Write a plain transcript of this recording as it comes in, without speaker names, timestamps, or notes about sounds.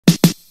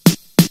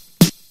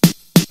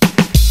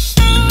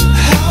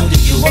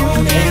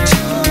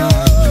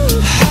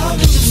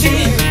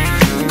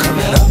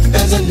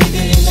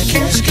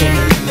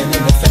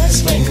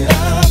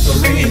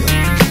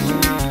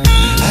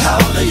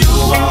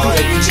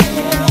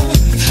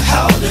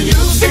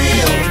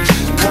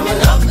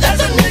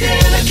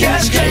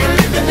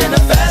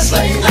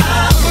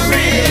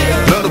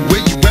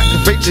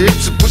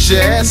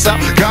ass out.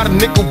 Got a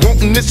nigga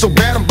wanting it so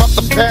bad I'm about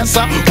to pass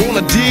out.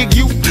 Wanna dig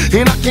you,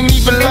 and I can't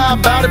even lie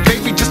about it,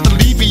 baby. Just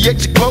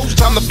alleviate your clothes,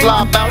 time to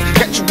fly about it.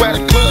 Catch you at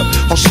a club,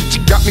 oh shit,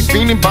 you got me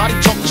feeling. Body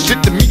talking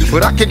shit to me,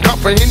 but I can't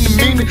comprehend the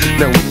meaning.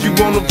 Now if you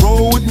wanna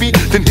roll with me,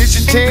 then here's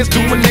your chance. Do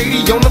an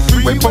 80 on the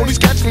freeway, police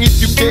catch me if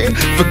you can.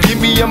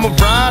 Forgive me, I'm a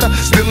rider,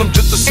 still I'm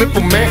just a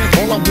simple man.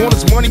 All I want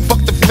is money,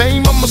 fuck the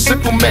fame, I'm a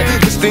simple man.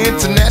 Mr.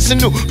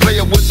 International,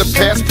 player with the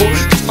passport.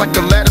 Just like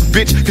a ladder,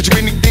 bitch, get you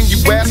anything you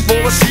ask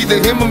for. It's either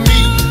him or me.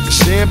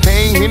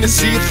 Champagne,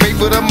 Hennessy, a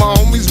favorite of my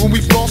homies when we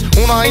floss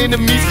on our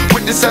enemies.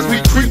 Witness as we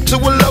creep to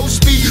a low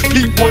speed.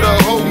 Peep with a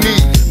whole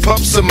need.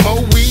 Pump some more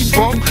weed,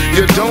 bump,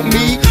 you don't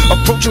need.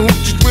 Approaching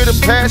hoochies with a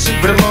passion,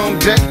 been a long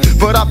day,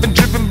 but I've been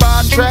driven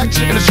by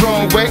attraction in a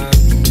strong way.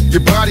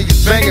 Your body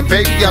is banging,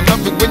 baby, I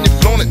love it when you're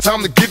flown it.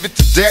 Time to give it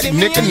to daddy,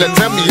 nigga, now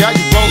tell me how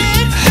you want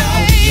it.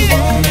 How do you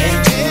want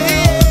it?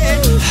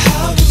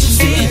 How did you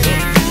feel?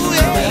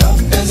 Coming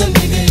up as a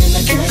nigga in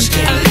the cash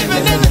game.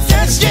 Living in the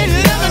cash game,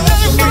 living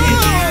in the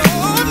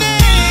morning.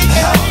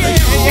 How do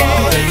you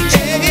want it?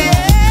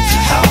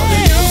 How do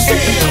you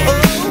feel?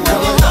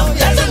 Coming up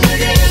as a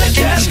nigga in the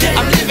cash game.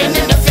 I'm living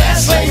in the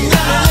fast lane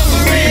now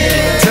for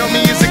real. Tell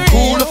me, is it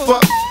cool or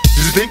fuck?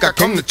 Does you think I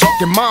come to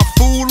talk in my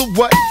fool or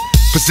what?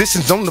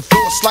 Positions on the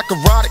floor, it's like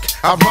erotic.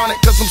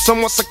 Ironic, cause I'm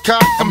somewhat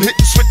psychotic. I'm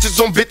hitting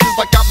switches on bitches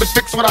like I've been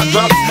fixed with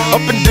hydraulics.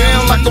 Up and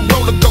down like a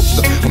roller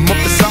coaster. I'm up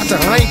beside you,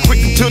 I ain't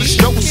quick until the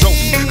show's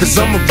over. Cause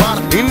I'm a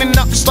rider, in and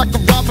out just like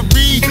a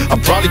robbery. I'll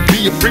probably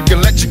be a freak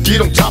and let you get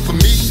on top of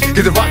me.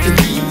 Get the rockin'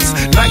 these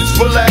nights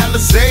full of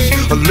Alizé.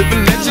 A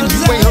living legend, you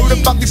ain't heard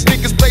about these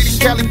niggas play these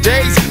Cali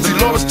days. See,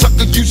 Lawrence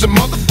Tucker, use a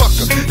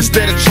motherfucker.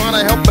 Instead of trying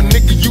to help a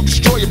nigga, you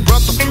destroy your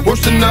brother.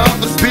 Worse than the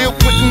others, Bill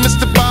Clinton,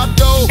 Mr.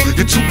 Bado.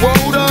 You're too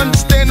old to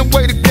understand the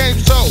way the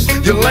game's so.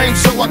 You're lame,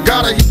 so I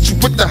gotta hit you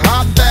with the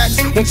hot facts.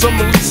 Want some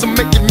release, I'm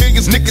making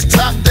millions, niggas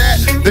top that.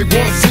 They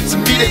wanna sit to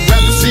me, they'd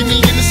rather see me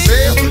in the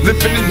cell.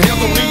 Living in hell,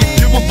 only a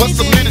few of us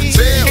a little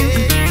tale.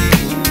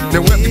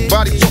 Now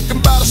everybody talking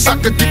about us, I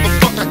could give a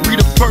fuck. I be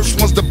the first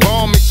ones to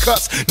bomb and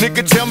cuss.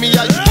 Nigga, tell me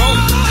how you want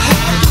it.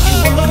 How do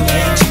you want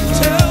it?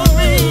 Tell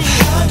me,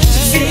 how did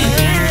you feel?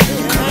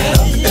 Coming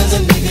up as a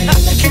nigga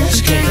in the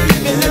cash game.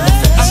 Living in the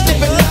fast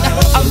lane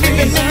now. I'm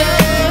living in the.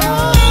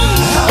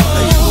 How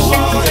do you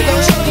want it?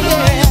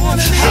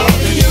 How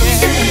do you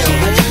feel?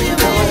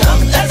 Coming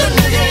up as a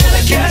nigga in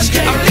the cash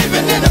game. I'm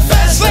living in the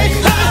fast lane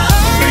now.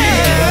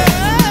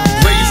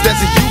 Raised as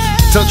a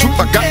youth, tell the truth,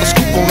 I got the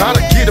scoop on how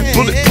to get a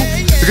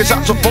bulletproof. Because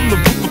I jumped from the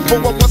roof before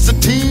I was a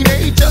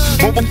teenager.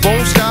 Mobile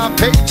phone, sky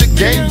pager,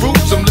 game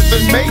rules, I'm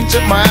living major.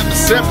 My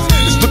adversaries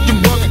is looking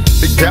rugged.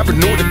 They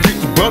paranoid and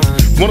people bug.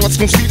 One of us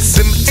gon' see the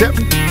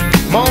cemetery.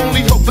 My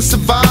only hope is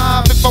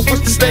survive. If I wish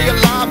to stay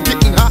alive,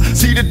 getting high,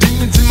 see the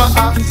demons in my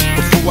eyes.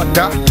 Before I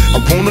die, I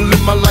wanna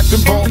live my life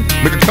in ball,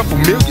 make a couple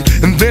million,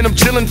 and then I'm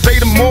chillin',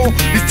 fade them all.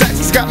 These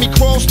taxes got me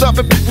crossed up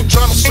and people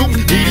tryna sue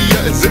me. Media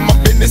is in my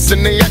business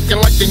and they acting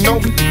like they know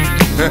me.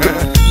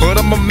 But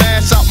I'ma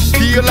mash out and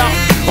peel out.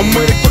 I'm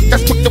with it quick,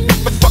 that's quick to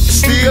whip and fucking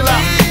steal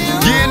out.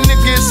 Yeah,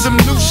 nigga, it's some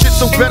new shit,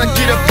 so better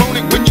get up on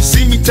it. When you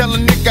see me, tell a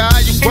nigga how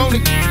you want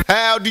it.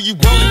 How do you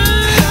want it?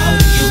 How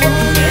do you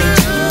want it?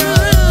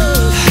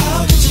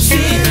 How did you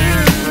feel?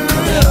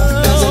 Coming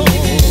up as a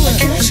nigga in the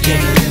cash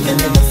game. Living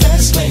in the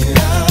fast lane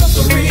now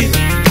for real.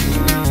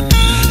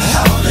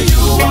 How do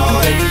you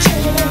want it?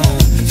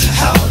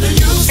 How do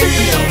you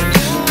feel?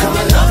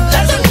 Coming up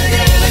as a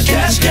nigga in the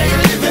cash game.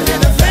 Living in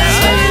the fast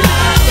lane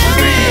now for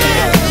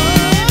real.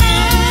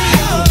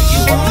 How do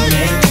you want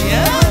it?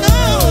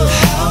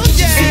 How did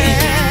you feel?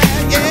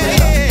 Coming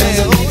up as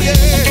a nigga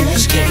in the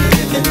cash game.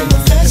 Living in the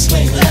fast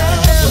lane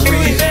now for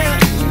real.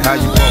 How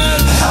you want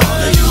it? How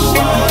do you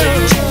want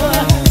it?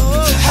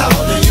 How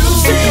do you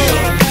feel?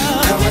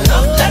 Coming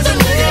up as a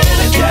nigga in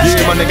the cash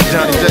game. Yeah, my nigga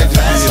Johnny J.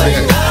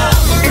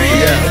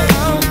 Yeah.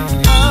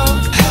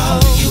 How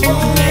do you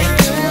want it?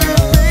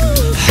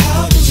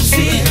 How did you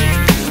feel?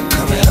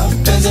 Coming up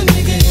as a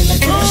nigga in the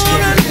cash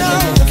game. Living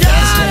in the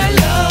fast lane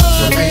now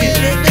for real.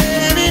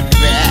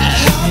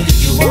 How do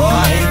you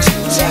want it?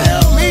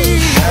 Tell me.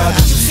 How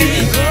did you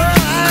feel?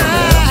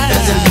 Coming up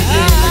as a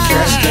nigga in the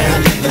cash game.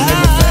 Living in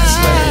the fast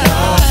lane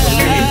now for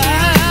real.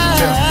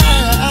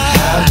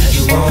 How do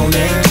you want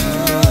it?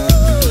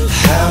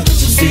 How did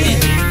you feel?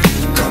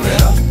 Coming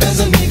up as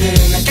a nigga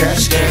in the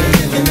cash game.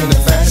 Living in the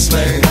fast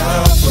lane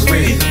now for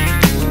real.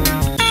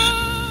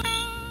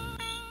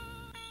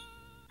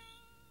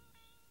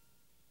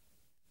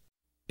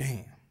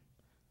 Damn.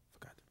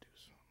 Forgot to do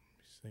something. Let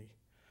me see.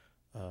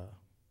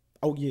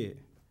 Oh yeah.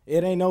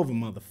 It ain't over,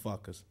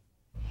 motherfuckers.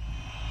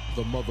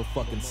 The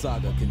motherfucking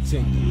saga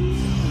continues.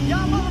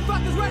 Y'all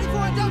motherfuckers ready for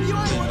a N.W.A?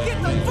 Well, get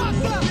the fuck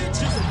up!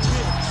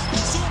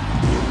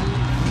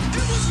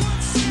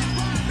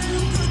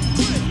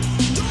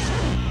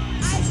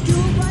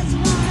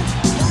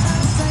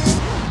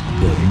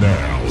 But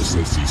now,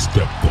 since he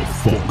stepped the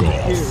fuck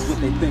off, here's what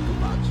they think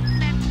about you.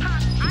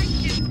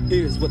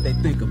 Here's what they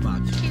think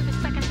about you.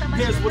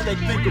 Here's what they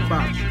think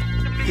about you.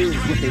 Here's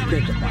what they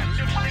think about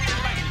you.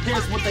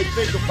 Here's what they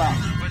think about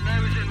you.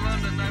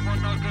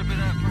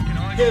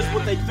 Here's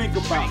what they think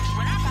about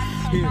you.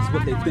 Here's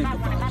what they think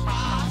about you.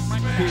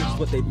 Here's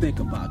what they think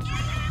about you.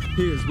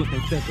 Here's what they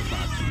think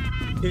about you.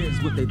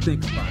 Here's what they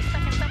think about you.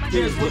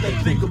 Here's what they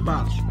think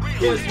about you.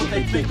 Here's what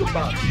they think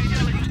about you.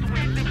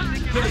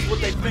 Here's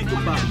what they think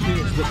about.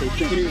 Here's what they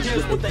think.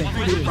 Here's what they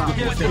think about.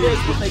 Here's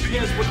what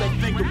they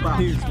think about.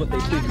 Here's what they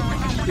think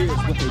about. Here's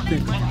what they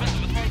think about.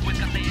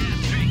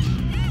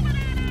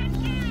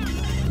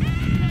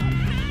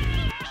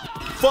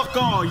 Fuck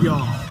all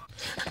y'all.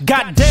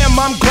 Goddamn,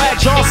 I'm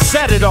glad y'all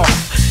set it off.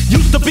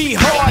 Used to be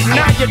hard,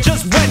 now you're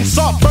just wet and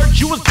soft.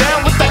 First you was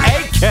down with the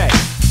AK,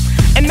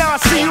 and now I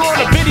see you on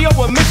a video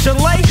with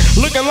Michelet,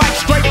 looking like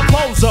straight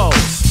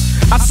bozos.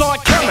 I saw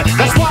it coming,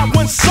 that's why I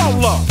went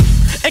solo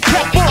and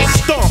kept on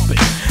stomping,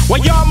 while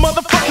y'all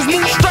motherfuckers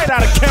moved straight out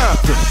of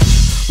Compton.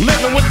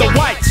 Living with the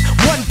whites,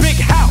 one big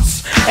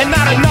house, and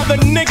not another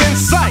nigga in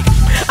sight.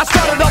 I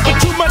started off with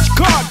too much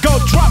cargo,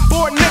 dropped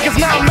 4 niggas,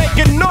 now I'm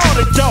making all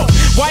the dough.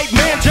 White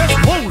man just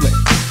ruling.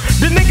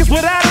 The niggas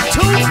with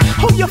attitudes,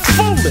 who you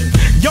fooling?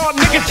 Y'all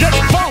niggas just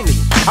phony.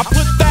 I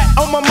put that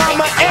on my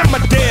mama and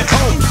my dead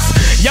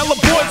homies. Yellow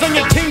boys on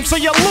your team, so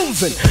you're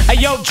losing.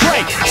 Hey yo,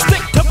 Dre, stick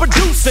to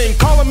producing.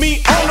 Calling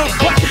me owner,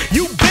 but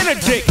you been a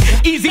dick.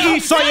 Eazy-E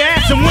saw your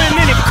ass and went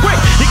in it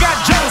quick. You got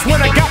jealous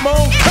when I got my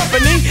own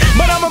company,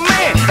 but I'm a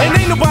man and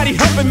ain't nobody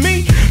helping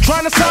me.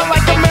 Trying to sound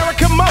like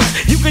America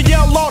most. You can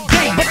yell all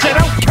day, but you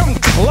don't come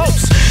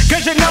close.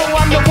 Cause you know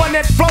I'm the one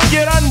that flow.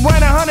 You done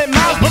ran 100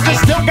 miles, but you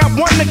still got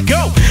one to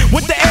go.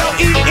 With the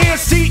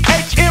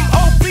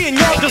L-E-N-C-H-M-O-P and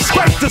y'all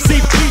disgrace to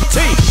CPT.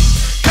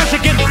 Cause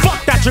you're getting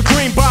fucked out your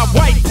green by a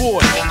white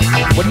boy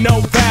with no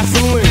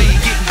Vaseline.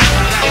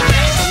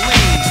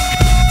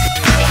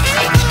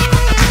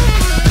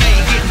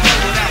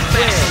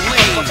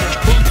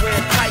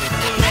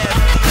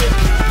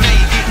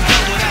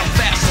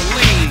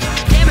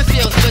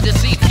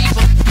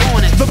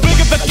 The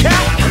bigger the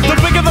cat, the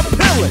bigger the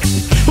pillin'.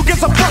 Who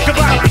gives a fuck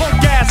about a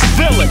punk ass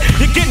villain?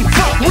 You're getting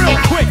fucked real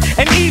quick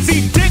and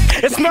easy dick.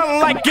 It's smelling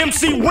like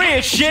MC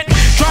Win shit.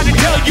 Tried to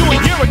tell you a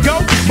year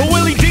ago, but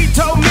Willie D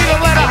told me to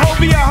let a hoe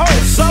be a hoe,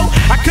 so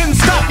I couldn't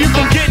stop you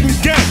from getting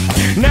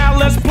ganked. Now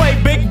let's play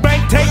big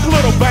bank, take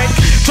little bank.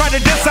 Tried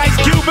to diss Ice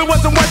Cube, it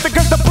wasn't worth it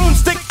cause the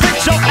boomstick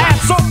fits your ass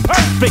so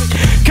perfect.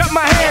 Cut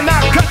my hand,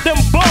 now cut them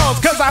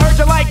balls, cause I heard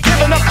you like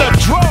giving up the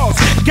draws.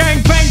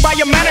 Gang bang by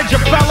your manager,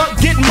 fella,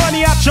 getting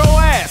money out your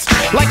ass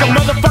like a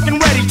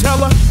motherfucking ready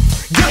teller.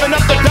 Giving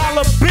up the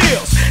dollar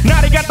bills,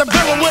 now they got the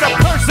villain with a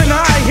purse and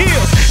high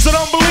heels. So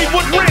don't believe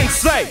what Ren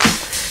say,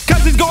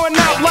 cause he's going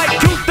out like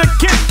Tooth the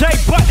Kid.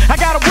 But I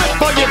got a whip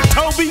for you,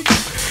 Toby.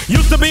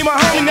 Used to be my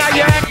homie, now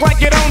you act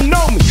like you don't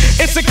know me.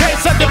 It's a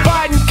case of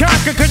divide and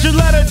conquer, cause you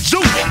let a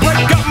Jew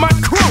break up my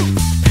crew.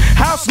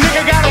 House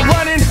nigga gotta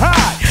run and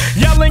hide,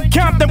 yelling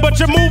Compton, but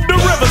you moved to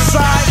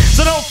Riverside.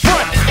 So don't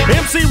front,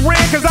 MC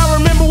Ren, cause I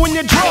remember when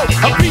you drove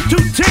a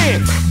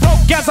B210,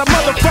 broke as a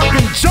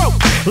motherfucking joke.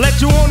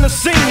 Let you on the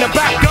scene to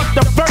back up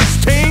the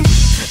first team.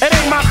 It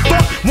ain't my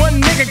fault,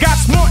 one nigga got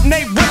smart and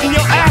they ripping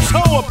your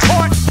asshole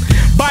apart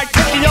by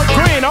taking your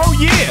grin. Oh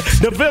yeah,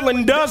 the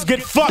villain does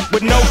get fucked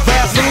with no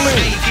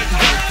Vaseline.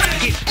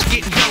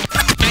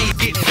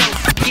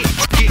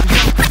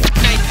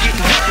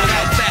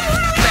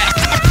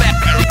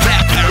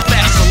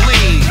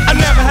 I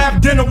never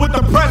have dinner with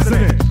the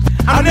president.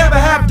 I never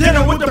have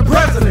dinner with the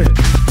president.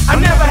 I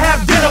never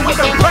have dinner with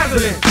the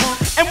president.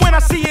 And when I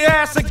see your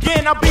ass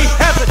again, I'll be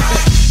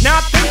hesitant. Now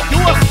I think you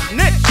a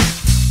snitch.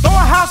 Throw a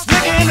house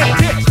nigga in the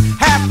ditch.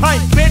 Half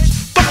pint bitch,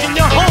 fucking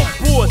your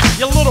homeboys,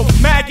 you little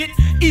maggot.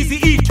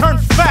 Eazy-E turned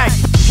faggot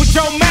with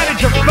your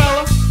manager,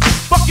 fella.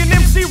 Fucking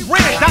MC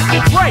Ren,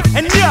 Dr. Dre,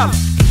 and Yella.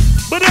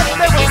 But if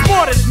they were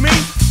smart as me,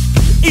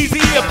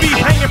 Eazy-E'll be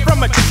hanging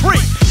from a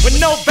tree with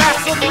no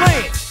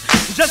Vaseline.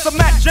 Just a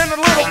match and a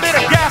little bit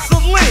of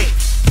gasoline.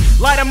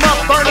 Light 'em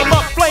up, burn 'em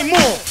up, flame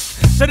on,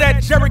 so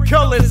that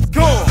Jericho is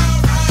gone.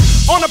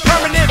 On a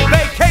permanent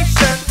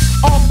vacation,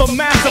 off a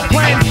massive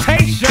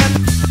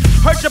plantation.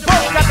 Heard you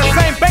both got the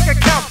same bank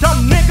account,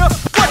 dumb nigga.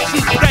 What you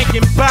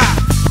thinking about?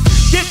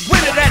 Get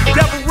rid of that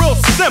devil real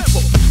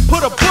simple.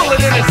 Put a bullet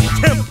in his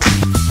temple.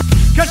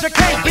 Cause you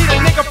can't beat a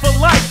nigga for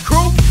life,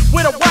 crew.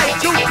 With a white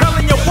dude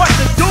telling you what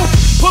to do.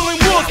 Pulling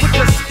wolves with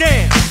your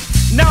scam.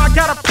 Now I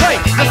gotta play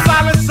the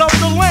silence of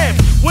the lamb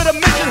with a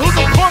midget who's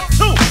a punk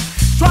too.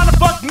 Trying to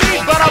fuck me,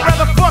 but I'd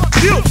rather fuck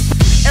you.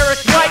 Eric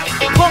White,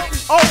 punk,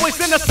 always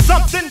into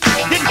something.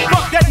 Getting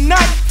fucked at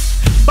night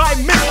by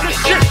Mr.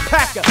 Shit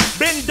Packer.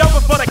 Bend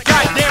over for the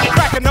goddamn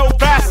cracker, no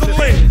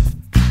Vaseline.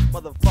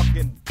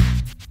 Motherfucking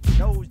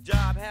nose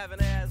job having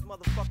ass,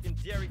 motherfucking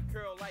Jerry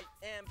Curl like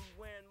Ambi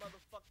wearing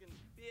motherfucking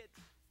bitch.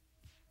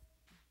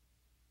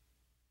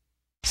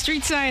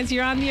 Street Science,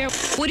 you're on the air.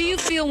 What do you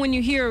feel when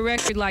you hear a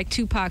record like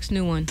Tupac's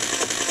new one?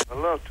 I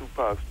love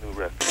Tupac's new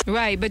record.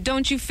 Right, but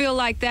don't you feel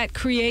like that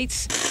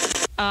creates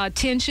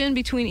tension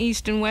between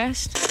East and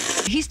West?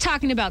 He's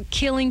talking about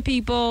killing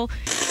people.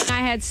 I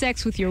had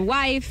sex with your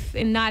wife,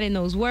 and not in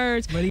those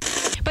words.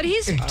 But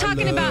he's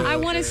talking about, I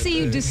want to see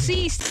you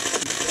deceased.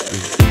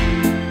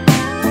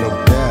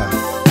 No doubt.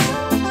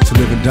 To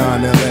living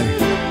down L.A.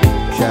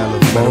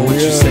 California. What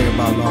you say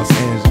about Los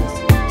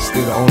Angeles?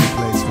 Still the only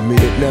place for me.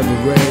 It never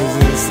rains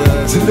in the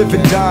sun. To live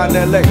and die in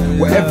L.A.,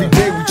 where every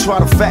day we try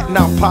to fatten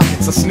our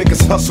pockets. Us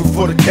niggas hustle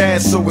for the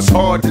cash, so it's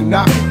hard to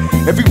knock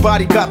it.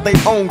 Everybody got their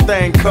own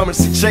thing,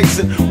 currency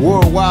chasing.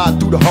 Worldwide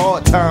through the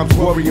hard times,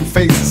 worrying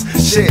faces.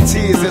 Shed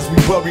tears as we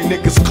bury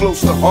niggas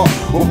close to heart.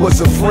 What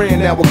was a friend,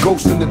 now a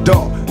ghost in the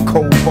dark.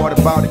 Cold part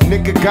about it,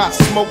 nigga got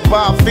smoked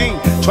by a fiend.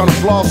 Tryna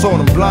floss on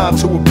him, blind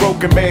to a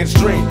broken man's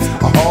dream.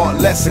 A hard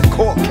lesson,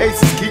 court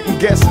cases keep him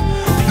guessing.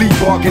 Plea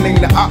bargain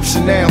ain't an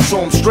option now, so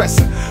I'm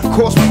stressing.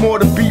 Cost me more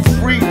to be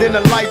free than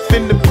a life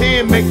in the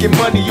pen. Making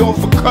money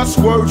off of cuss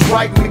words,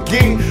 writing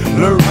again.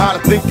 Learn how to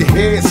think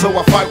ahead, so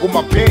I fight with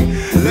my pen.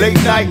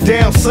 Late night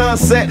down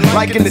sunset,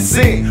 like in the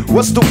sin.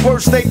 What's the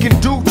worst they can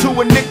do to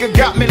a nigga?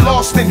 Got me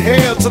lost in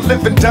hell to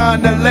live and die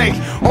in L.A.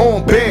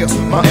 on bail.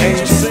 My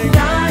angels sing.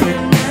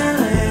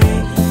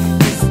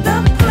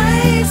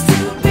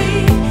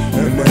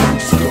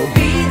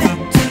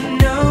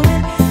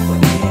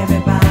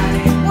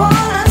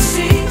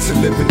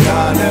 Living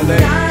down L.A.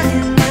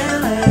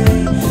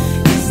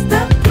 It's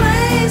the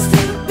place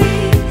to be.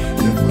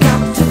 You've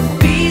got to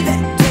be there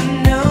to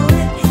know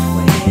it.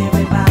 Where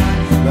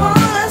everybody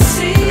wanna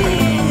see.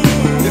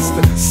 It's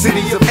the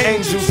city of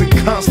angels in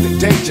constant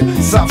danger.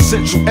 South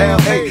Central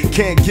L.A.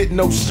 can't get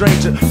no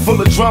stranger.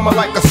 Full of drama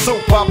like a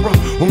soap opera.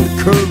 On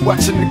the curb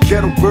watching the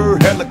ghetto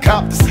bird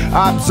helicopters.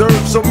 I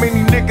observe so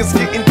many niggas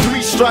getting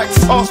 3 strikes,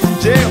 tossed in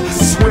jail.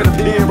 Swear to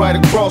pin right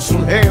across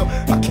from hell.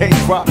 I can't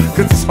cry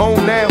cause it's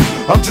home now.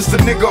 I'm just a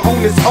nigga on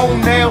his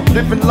own now,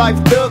 living life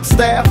thug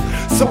style.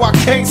 So I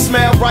can't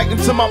smile right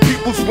into my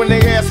peoples when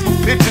they ask for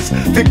pictures,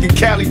 thinking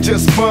Cali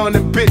just fun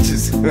and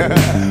bitches.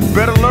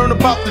 Better learn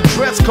about the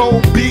dress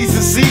code, B's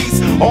and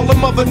C's. All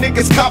them other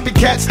niggas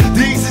copycats,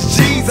 these is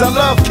G's. I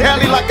love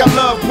Cali like I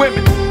love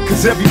women,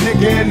 cause every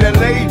nigga in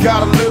L.A.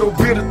 got a little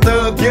bit of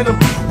thug in him.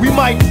 We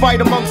might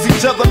fight amongst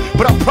each other,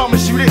 but I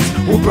promise you this,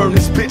 we'll burn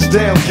this bitch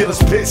down, get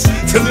us pissed.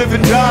 To live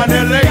and die in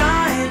L.A.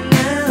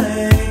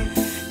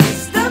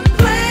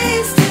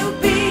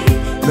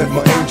 Let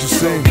my angels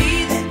sing.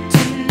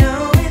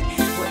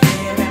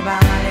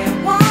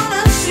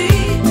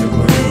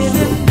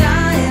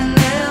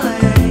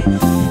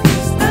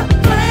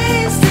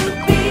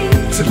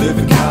 To live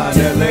and die in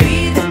L.A.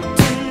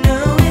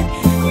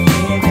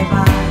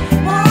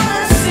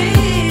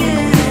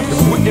 It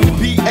wouldn't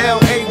be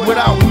L.A.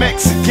 without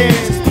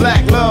Mexicans.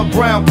 Black love,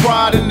 brown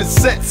pride in the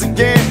sets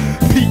again.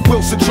 Pete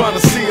Wilson trying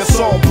to see us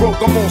all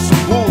broke. I'm on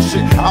some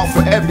bullshit, out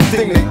for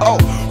everything they owe.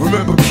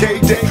 Remember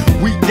K-Day,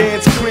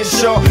 weekends,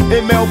 Crenshaw,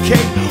 MLK,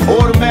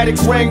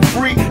 automatics rang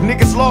free.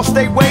 Niggas lost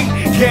their weight,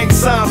 gang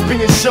signs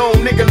being shown.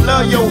 Nigga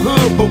love your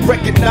hood, but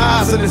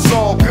recognize that it's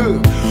all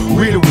good.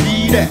 Where the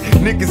weed at?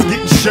 Niggas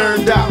getting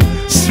churned out.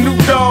 Snoop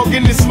Dogg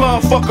in this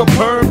motherfucker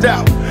permed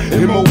out.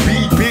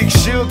 M.O.B. Big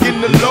Shug in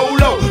the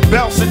low-low,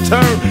 bounce and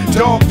turn.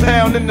 Dog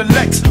pound in the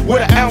Lex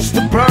with an ounce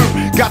to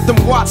burn. Got them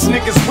Watts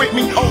niggas with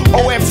me,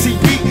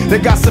 OMCB. They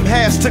got some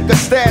hash, took a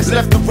stash,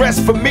 left the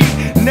rest for me.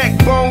 Neck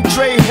bone,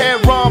 tray, hair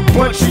on,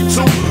 punchy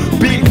too.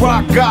 Big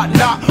Rock got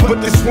knocked,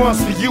 but this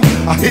one's for you.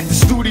 I hit the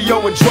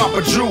studio and drop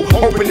a Drew,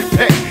 open it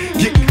pack.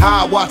 Getting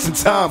high, watching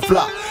time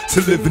fly.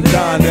 To live and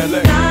die in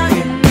L.A.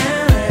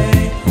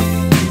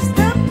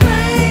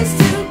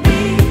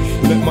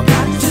 Let my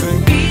angels sing.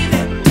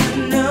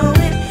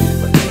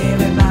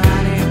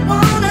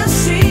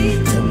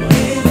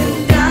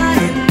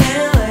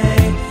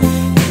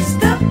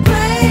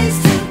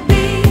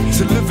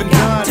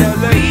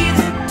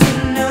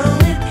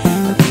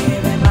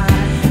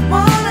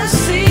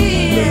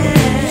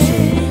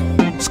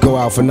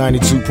 Out for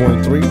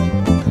 92.3,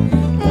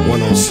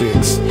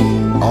 106.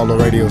 All the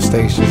radio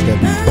stations that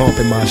be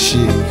bumping my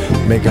shit,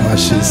 making my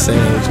shit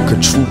sound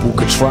quadruple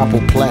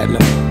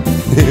platinum.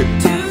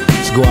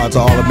 Let's go out to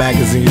all the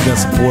magazines that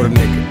support a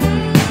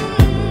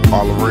nigga.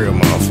 All the real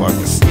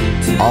motherfuckers.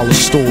 All the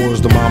stores,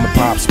 the mom and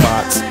pop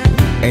spots,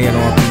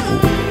 A&R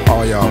people,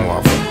 all y'all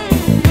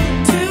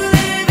motherfuckers.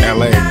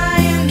 LA,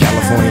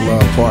 California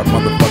Love Park,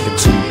 motherfucking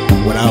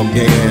 2, without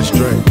gay ass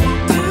Dre.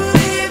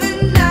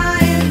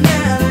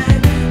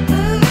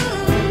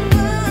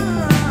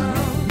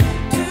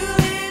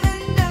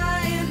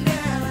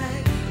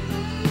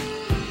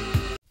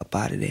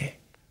 Out of there.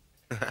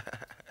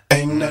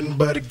 Ain't nothing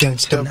but a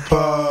gangsta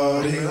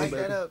party. Why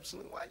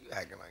you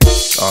acting like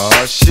that?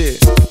 Oh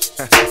shit.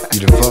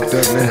 You done fucked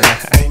up now.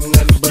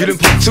 You done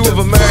put 2 of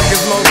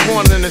America's most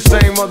wanted in the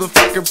same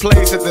motherfucking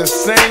place at the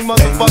same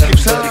motherfucking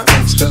time.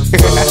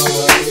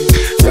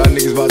 Y'all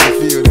niggas about to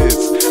feel this.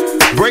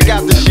 Break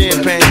out the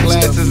champagne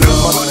glasses and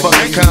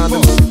motherfucking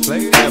condoms.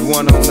 Have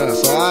one on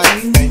us, alright?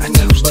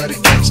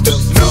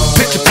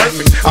 Picture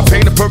perfect. I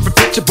paint a perfect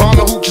picture. Bomb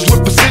the hooches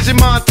with precision.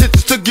 My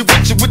intentions to get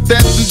with you with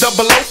that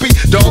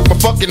N.W.A. Dog, my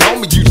fucking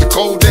homie, use a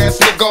cold ass ass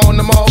nigga on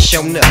them all.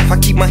 Show enough, I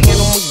keep my hand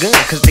on my gun,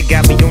 cause they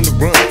got me on the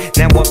run.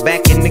 Now I'm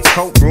back in the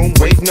courtroom,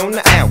 waiting on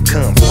the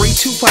outcome. Free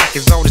Tupac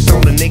is all that's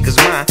on the niggas'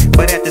 mind,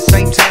 but at the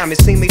same time, it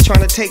seems they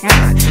tryna take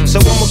mine.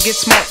 So I'ma get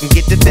smart and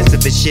get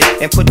defensive and shit,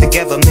 and put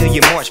together a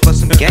million march for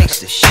some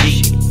gangsta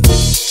shit.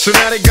 So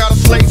now they got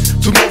us slates,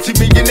 2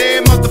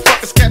 multi-millionaire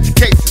motherfuckers catching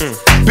cases.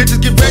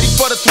 Bitches get ready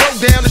for the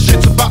throwdown, the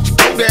shit's about to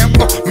go down.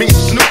 Me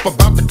and Snoop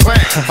about to clown.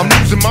 I'm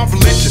losing my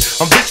religion,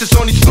 I'm vicious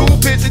on these stool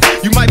pigeons.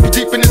 You might be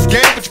deep in this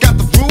game, but you got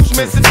the rules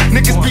missing.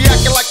 Niggas be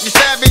acting like you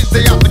savage,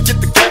 they out to get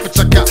the cabbage.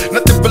 I got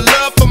nothing but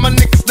love for my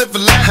niggas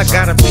living life. I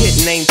got a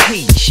pit named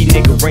P, she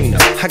niggerina.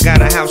 I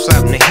got a house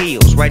out in the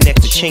hills, right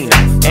next to Chino.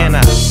 And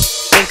I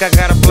think I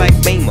got a black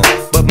Beamer,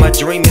 but my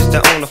dream is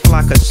to own a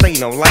fly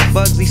casino like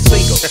Bugsy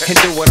Siegel and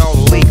do it all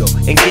illegal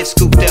and get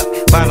scooped up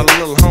by the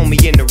little homie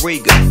in the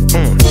Riga.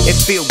 It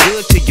feel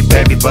good to you,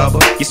 baby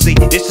bubba. You see,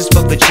 this is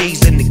for the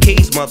G's and the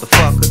keys,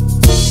 motherfucker.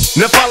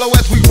 Now follow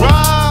as we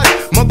ride,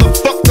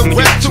 motherfuck the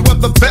rest. 2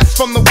 of the best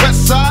from the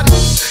west side,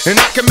 and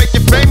I can make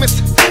you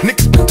famous.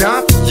 Niggas been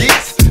down for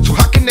years, so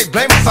how can they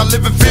blame us? I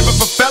live in fear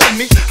of a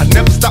felony, I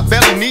never stop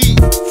belly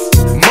needs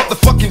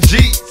motherfucking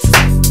G's.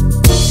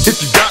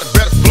 If you got it,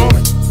 better flaunt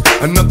it.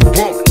 Another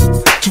woman,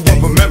 2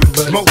 of them ever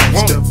smoke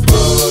one.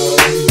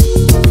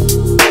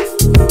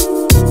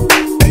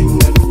 Ain't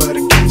nothing but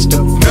a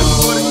gangsta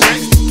party.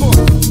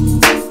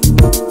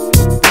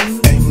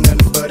 Ain't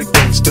nothing but a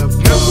gangsta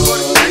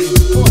party.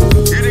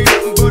 It ain't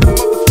nothing but a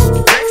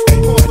motherfucking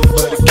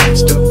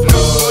gangsta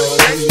party.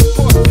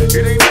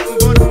 It ain't nothing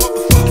but a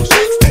motherfucking gangsta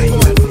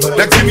party.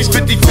 Now give me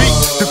 50 feet.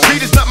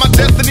 Defeat is not my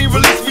destiny.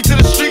 Release me to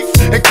the streets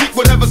and keep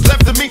whatever's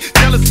left of me.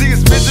 Jealousy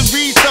is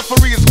misery,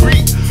 suffering is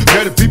greed.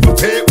 Better be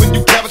prepared when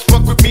you cabbage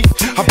fuck with me.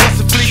 I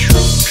bust a fleet.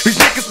 These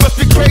niggas must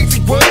be crazy.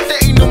 Word, there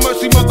ain't no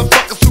mercy,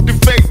 motherfuckers who can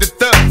fade the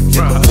thug.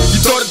 You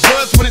thought it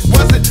was when it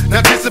wasn't.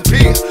 Now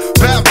disappear.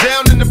 Bow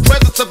down in the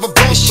presence of a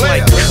boss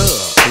player. It's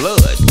like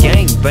blood,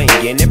 gang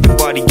banging.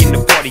 Everybody in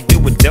the party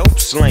doing dope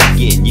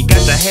slanging. You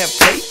got to have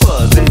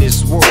papers in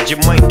this world. You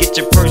might get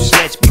your purse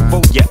snatched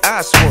before your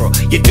eyes swirl.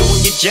 You're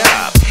doing your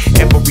job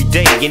every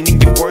day, and then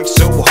you work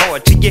so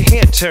hard till your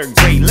hair turn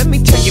gray. Let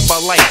me tell you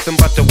about life and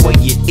about the way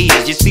it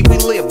is. You see, we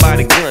live by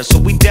the gun, so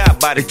we die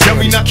by the gun. Tell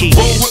me not to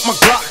roll with my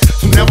Glock,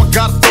 so now I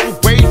gotta throw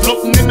away.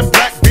 Floating in the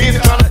black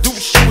bins, trying to do a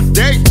show a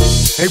day.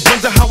 They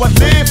wonder how I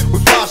live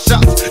with 5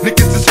 shots.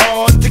 Niggas is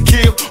hard to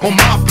kill on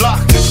my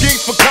block.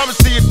 Schemes for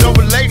currency is no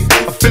related.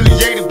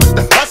 Affiliated with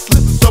the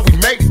hustlers, and so we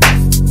made it.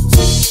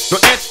 No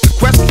answer to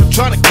questions, I'm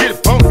trying to get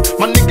it on.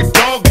 My nigga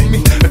dog in me,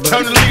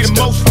 eternally the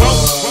most wrong.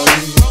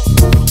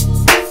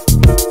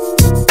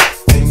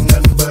 Ain't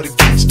nothing but a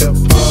gangsta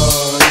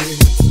party.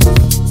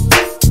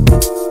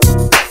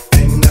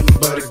 Ain't nothing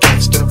but a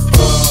gangsta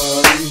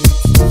party.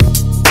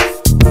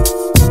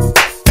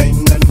 Ain't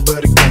nothing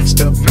but a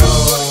gangsta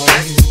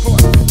party.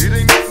 It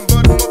ain't nothing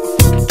but a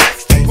motherfucking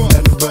gangsta. Ain't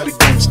nothing but a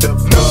gangsta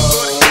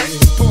party.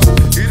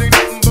 It ain't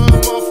nothing but a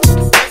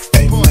motherfucking gangsta.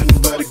 Ain't nothing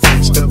but a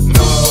gangsta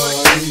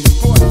party.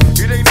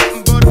 It ain't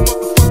nothing but a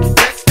motherfucking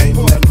gangsta. Ain't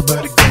nothing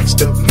but a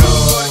gangsta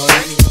party.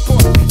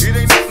 It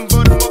ain't nothing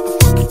but a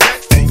motherfucking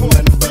gangsta. Ain't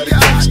nothing but a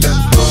gangsta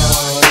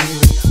party.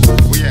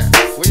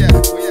 Where at?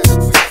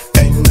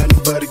 Ain't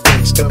nothing but a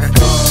gangsta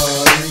party.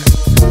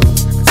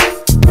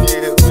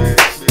 Yeah, man.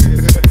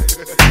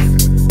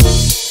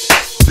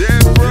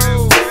 Damn, bro.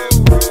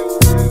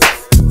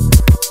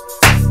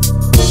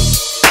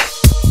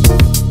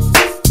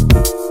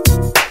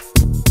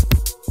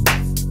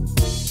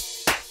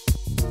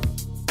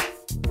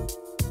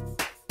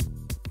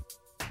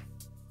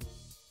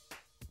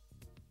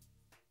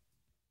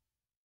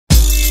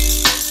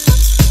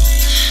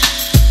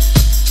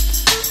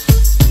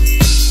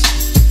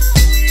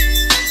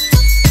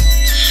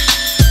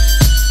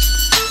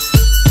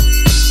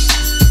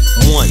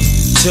 One,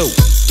 2,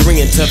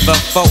 3 into the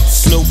 4.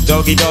 Snoop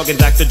Doggy Dogg and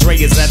Dr. Dre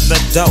is at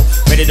the door,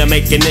 ready to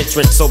make an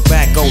entrance, so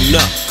back on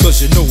up. Cause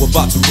you know we're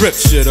about to rip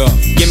shit up.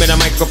 Give me the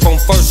microphone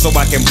first so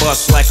I can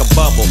bust like a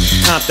bubble.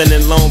 Compton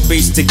and Long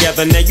Beach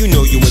together, now you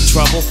know you in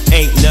trouble.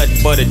 Ain't nothing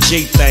but a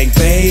G thing,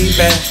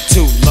 baby.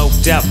 2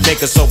 loped out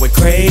niggas, so we're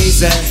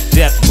crazy.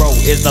 Death Row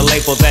is the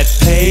label that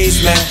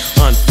pays me.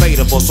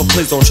 Unfadable, so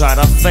please don't try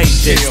to fake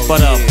this. But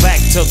back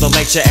to the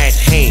lecture at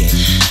hand.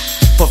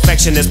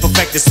 Perfection is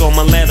perfected, so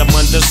I'ma let them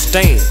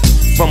understand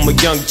from a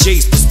young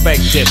G's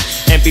perspective.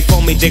 And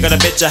before me dig on a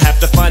bitch, I have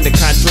to find a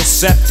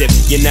contraceptive.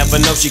 You never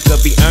know, she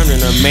could be earning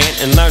her man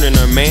and learning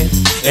her man,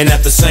 and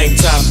at the same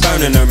time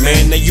burning her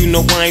man. Now you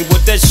know I ain't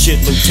with that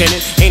shit,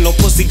 Lieutenant. Ain't no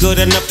pussy good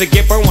enough to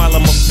get burned while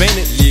I'm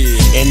offended.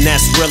 And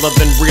that's realer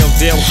than real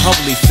deal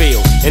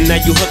Holyfield. And now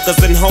you hookers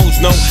and hoes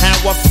know how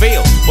I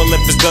feel. Well,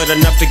 if it's good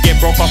enough to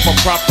get broke off a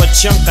proper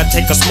chunk, I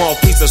take a small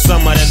piece of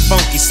some of that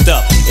funky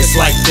stuff. It's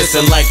like this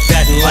and like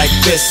that and like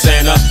this,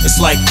 and it's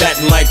like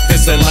that and like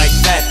this and like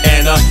that,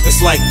 and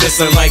it's like this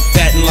and like like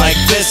that and like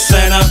this,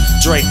 and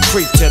Drake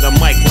creep to the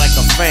mic like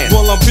a fan.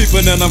 Well, I'm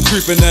peeping and I'm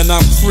creeping and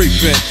I'm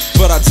creeping,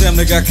 but I damn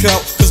near got caught,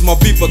 cause my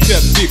beeper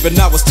kept beeping.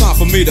 Now it's time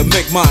for me to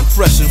make my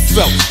impression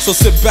felt. So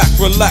sit back,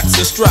 relax,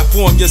 and strap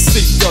on your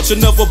seatbelt.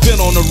 You've never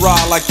been on a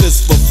ride like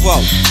this before,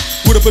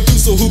 with a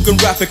producer who can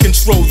rap and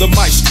control the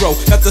maestro.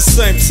 At the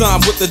same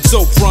time with the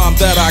dope rhyme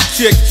that I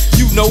kick,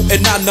 you know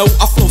and I know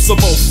I flow some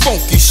old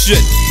funky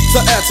shit. To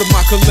add to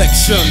my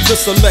collection,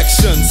 this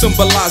selection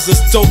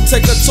symbolizes dope.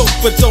 Take a toke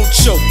but don't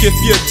choke. If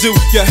you do,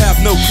 you have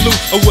no clue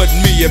of what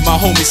me and my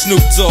homie Snoop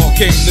Dogg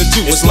came to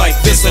do. It's like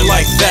this and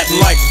like that and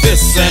like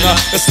this, and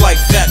it's like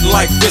that and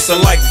like this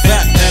and like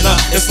that, and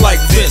it's like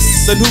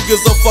this. And who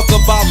gives a fuck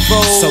about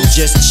those? So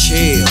just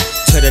chill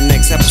to the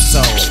next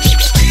episode.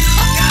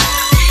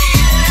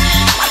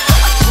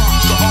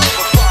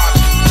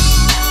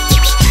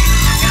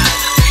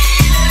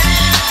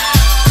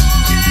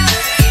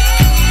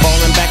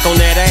 On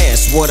that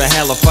ass, what a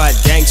hellified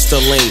gangster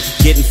lean.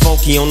 Getting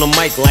funky on the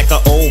mic like an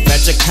old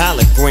batch of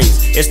collard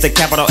greens. It's the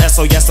capital S,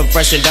 oh yes, I'm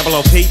fresh and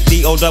D.O.C.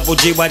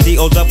 D.O.G.Y,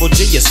 D.O.G,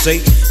 you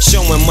see.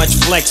 Showing much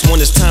flex when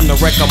it's time to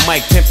wreck a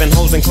mic. Pimping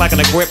hoes and clocking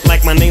a grip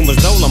like my name was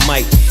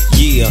Dolomite.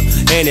 Yeah,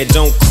 and it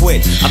don't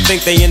quit. I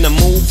think they in the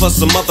mood for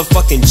some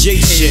motherfucking G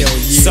shit.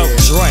 Yeah. So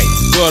Dre,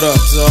 what up,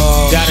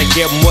 dog? Gotta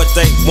give them what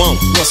they want.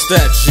 What's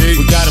that, G?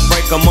 We gotta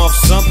break them off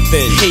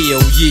something.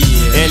 Hell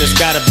yeah. And it's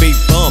gotta be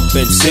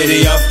bumpin'.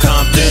 City of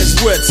Compton.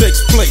 That's where it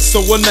takes place, so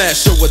when I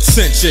show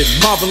attention.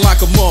 Mobbing like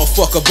a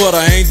motherfucker, but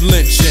I ain't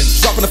lynching.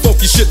 Dropping the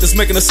funky shit that's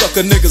making the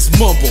sucker niggas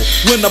mumble.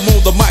 When I'm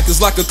on the mic,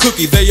 it's like a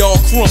cookie, they all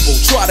crumble.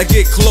 Try to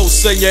get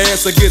close, and your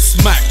ass will get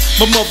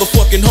smacked. My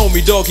motherfucking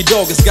homie, Doggy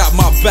Dog, has got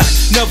my back.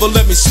 Never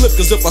let me slip,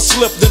 cause if I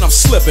slip, then I'm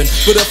slipping.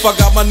 But if I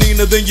got my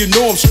Nina, then you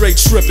know I'm straight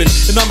tripping.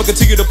 And I'ma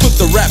continue to put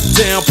the rap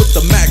down, put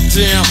the Mac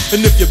down.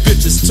 And if your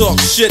bitches talk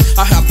shit,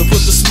 I have to put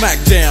the smack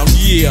down.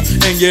 Yeah,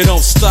 and you don't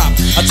stop.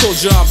 I told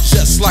you I'm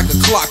just like a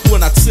clock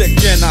when I tick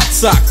and I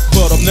talk.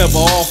 But I'm never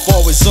off,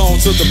 always on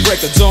till the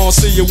break of dawn.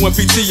 See you when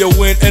PTO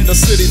in the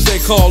city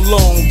they call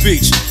Long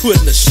Beach.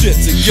 Putting the shit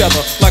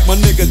together like my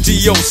nigga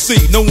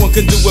D.O.C. No one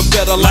can do it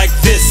better like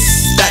this,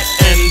 that,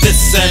 and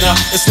this, and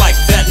it's like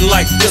that, and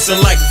like this, and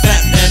like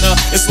that, and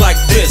it's like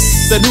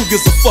this. Then who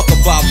gives a fuck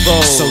about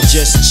those? So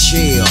just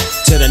chill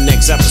to the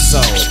next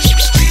episode.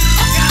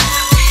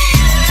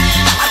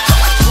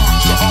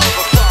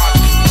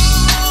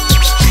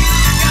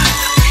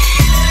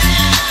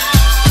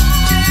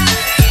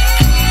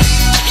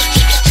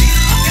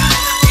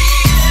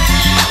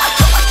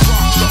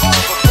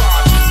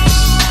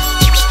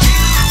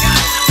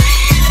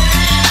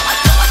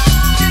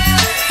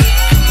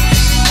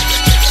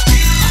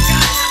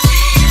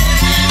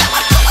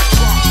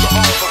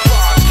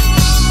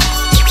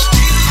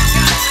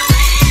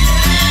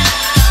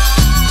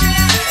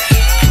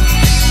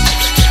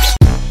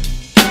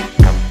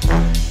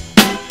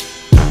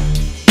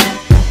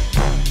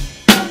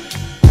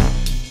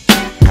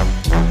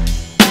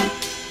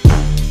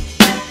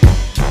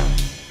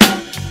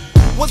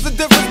 What's the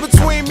difference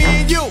between me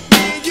and you?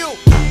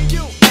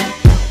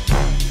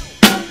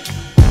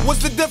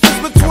 What's the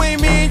difference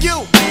between me and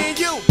you?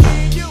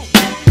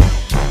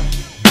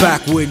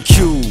 Back when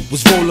Q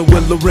was rolling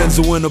with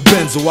Lorenzo in a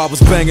Benzo, I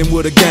was banging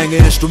with a gang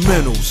of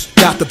instrumentals.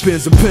 Got the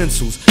pens and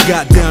pencils,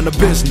 got down to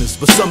business.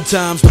 But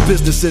sometimes the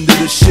business end of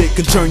this shit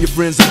can turn your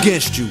friends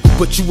against you.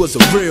 But you was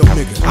a real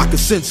nigga, I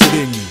could sense it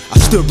in you. I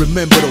still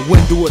remember the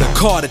window of the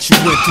car that you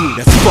went through.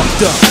 That's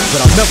fucked up,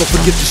 but I'll never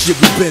forget the shit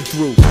we've been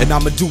through. And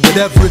I'ma do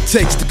whatever it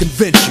takes to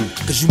convince you.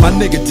 Cause you my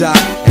nigga, Doc,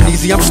 and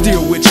Eazy, I'm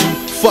still with you.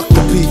 Fuck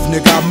the beef,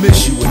 nigga, I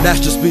miss you, and that's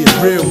just being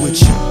real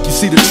with you. You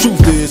see, the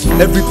truth is,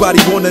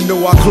 everybody wanna know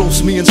how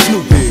close me and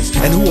Snoop is,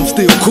 and who I'm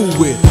still cool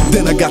with.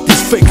 Then I got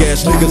these fake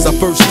ass niggas I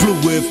first flew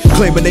with,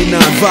 claiming they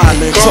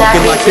non-violent,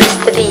 talking like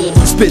they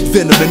spit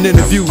venom in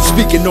interviews,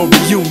 speaking on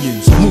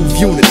reunions, move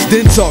units,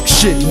 then talk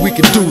shit, and we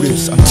can do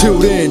this.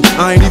 Until then,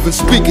 I ain't even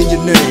speaking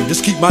your name.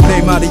 Just keep my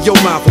name out of your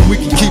mouth, and we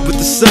can keep it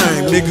the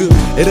same, nigga.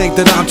 It ain't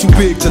that I'm too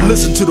big to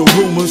listen to the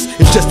rumors,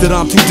 it's just that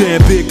I'm too damn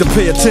big to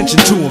pay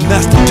attention to them.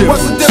 That's the difference.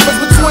 What's the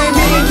difference between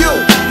me and you?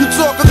 You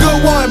talk a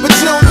good one, but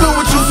you don't do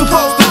what you're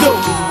supposed to do.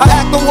 I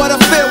act on what I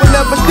feel and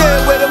never deal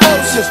with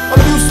emotions. I'm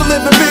used to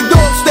living big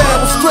dog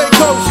style with straight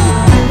coaches.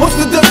 What's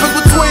the difference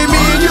between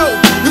me and you?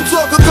 You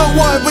talk a good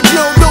one, but you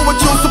don't do what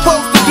you're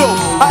supposed to do.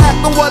 I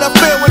act on what I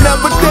feel and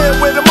never deal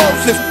with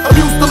emotions. I'm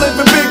used to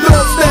living big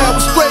dog style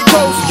with straight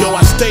coaches. Yo,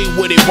 I stay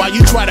with it while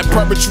you try to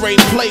perpetrate,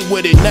 play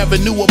with it. Never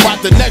knew about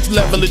the next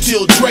level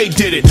until Dre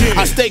did it.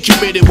 I stay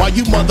committed while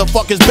you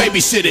motherfuckers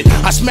babysit it.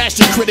 I smash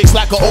the critics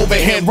like an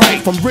overhand right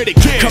from Riddick.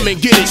 Come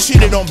and get it,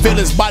 shitted on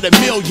villains by the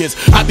millions.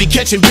 I be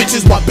catching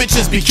bitches while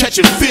bitches be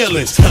catching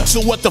feelings. So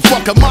what the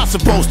fuck am I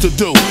supposed to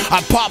do?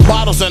 I pop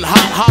bottles and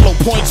hot hollow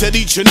points at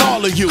each and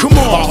all of you. Come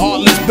on, a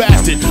heartless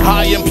bastard,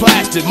 high and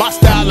plastic. My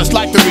style is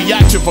like the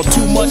reaction from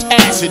too much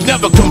acid.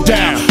 Never come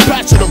down,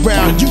 pass it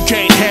around. You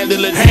can't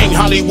handle it. Hang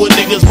Hollywood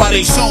niggas by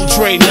they soul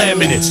train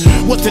laminates.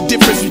 What's the difference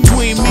difference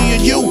between me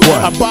and you?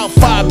 About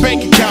 5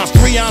 bank accounts,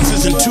 3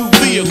 ounces, and 2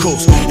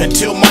 vehicles.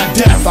 Until my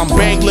death, I'm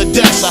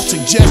Bangladesh. I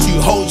suggest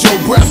you hold your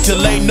breath till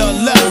ain't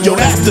nothing left. Yo,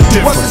 that's the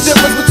difference. What's the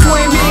difference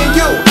between me and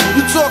you?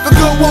 You talk a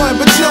good one,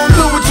 but you don't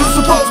do what you're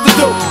supposed to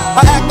do.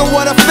 I act on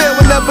what I feel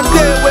and never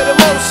deal with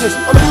emotions.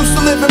 I'm used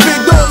to living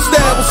big dog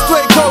style with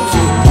straight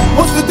coaches.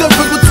 What's the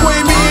difference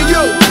between me and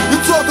you? You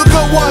talk a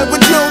good one,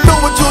 but you don't do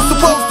what you're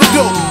supposed to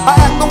do. I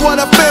act on what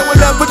I feel and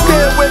never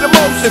deal with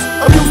emotions.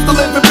 I'm used to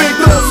living big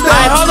dog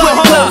style. Alright,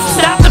 hold up.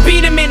 Stop the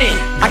beat a minute.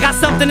 I got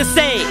something to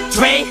say.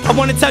 Dre, I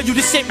wanna tell you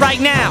this shit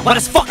right now. While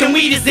this fucking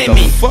weed is in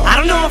me. I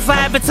don't know if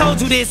I ever told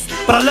you this,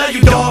 but I love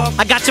you, dog.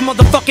 I got your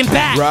motherfucking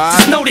back. Right.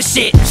 Just know this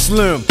shit.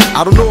 Slim,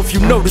 I don't know if you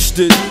noticed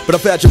it, but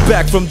I've had your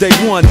back from day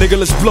one, nigga.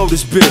 Let's blow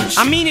this bitch.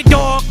 I mean it,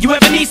 dog. You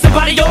ever need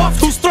somebody off?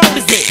 Whose throat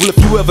is it? Well, if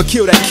you ever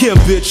kill that Kim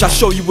bitch, I'll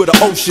show you where the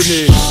ocean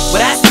is.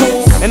 Well, that's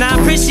cool, and I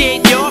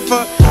appreciate the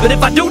offer. But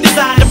if I do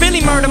decide to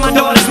really murder my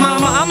daughter's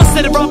mama, I'ma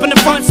sit her up in the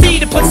front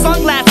seat and put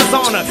sunglasses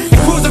on her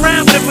and cruise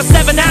around with her for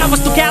 7 hours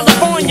to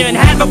California and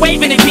have her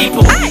waving at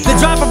people. Then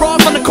drop her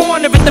off on the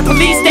corner at the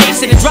police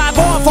station and drive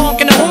off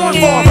honking the horn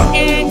for her.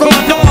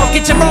 Raw dog,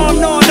 get your arm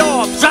gnawed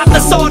off. Drop the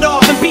sword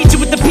off and beat you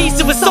with the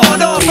piece of a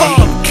sword off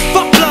of.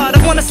 Fuck blood,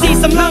 I wanna see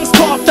some lungs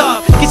coughed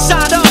up. Get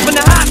shot up in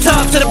the hot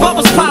tub till the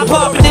bubbles pop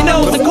up and they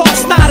know the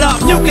corpse not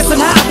up. Mucus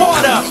and hot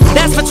water.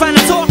 That's for trying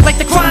to talk like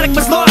the chronic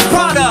was lost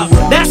product.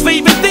 That's for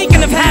even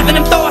thinking of having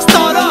them thoughts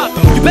thought up.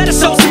 You better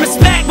show some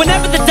respect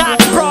whenever the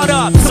doc's brought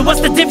up. So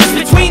what's the difference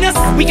between us?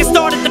 We can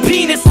start at the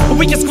penis, or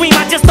we can scream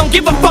I just don't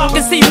give a fuck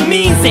and see who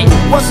means it.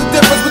 What's the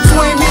difference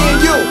between me and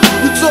you?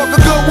 You talk a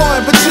good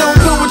one, but you don't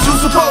do what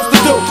you're supposed to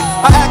do.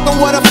 I act on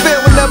what I feel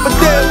and never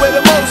deal with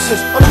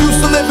emotions. I'm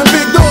used to living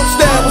big dog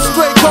style with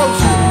straight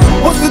coaches.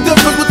 What's the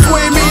difference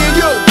between me and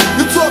you?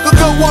 You talk a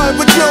good one,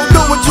 but you don't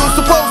do what you're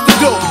supposed to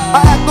do. I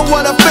act on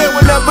what I feel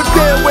and never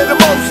deal with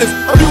emotions.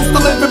 I'm used to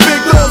living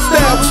big dog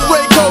style with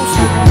straight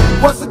coaches.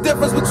 What's the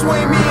difference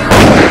between me and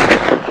you?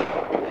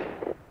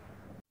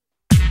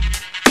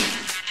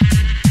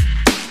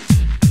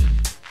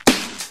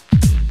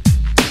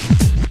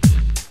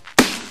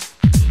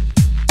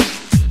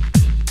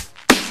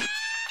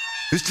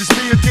 It's just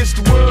me against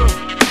the world.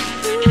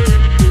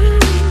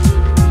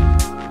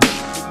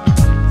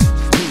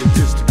 Me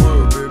against the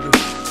world, baby.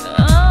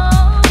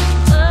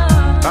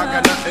 I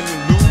got nothing to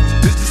lose.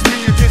 It's just me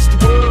against the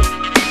world.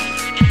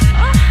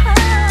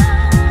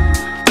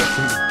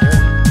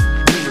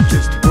 Me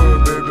against the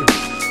world, baby.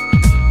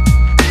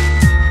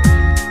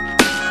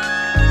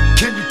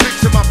 Can you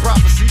picture my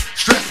prophecy?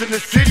 Stress in the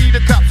city, the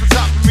cops are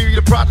topping me.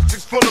 The projects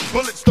is full of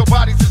bullets, no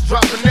bodies is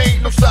dropping. They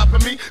ain't no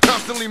stopping me.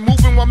 Constantly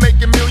moving while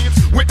making millions.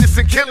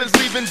 Witnessing killings,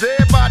 leaving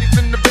dead bodies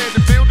in the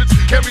abandoned buildings.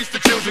 Can't reach the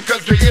children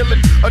cause they're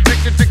illin'.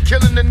 Addicted to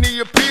killing and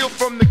the appeal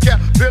from the cap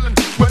villain.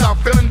 Without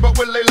feeling, but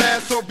will they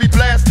last or be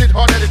blasted?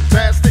 Hard-headed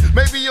bastard.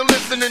 Maybe you'll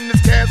listen in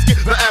this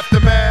casket, the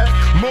aftermath.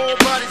 More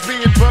bodies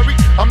being buried.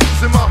 I'm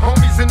losing my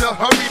homies in a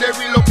hurry. They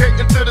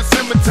relocating to the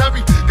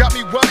cemetery. Got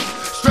me worried,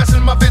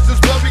 stressing my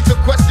business blurry. The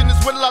question is,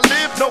 will I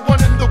live? No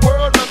one in the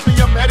world loves me.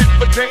 I'm headed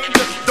for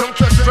danger. Don't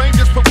trust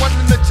strangers. Put one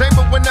in the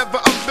chamber whenever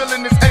I'm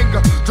feeling this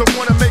anger. Don't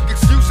wanna make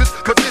excuses,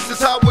 cause this is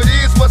how it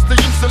is. What's the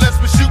use unless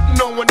we're shooting?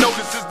 No one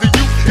notices the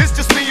youth. It's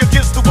just me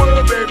against the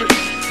world, baby.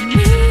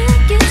 Me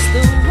against the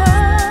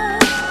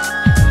world.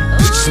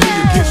 It's just me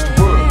against the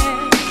world.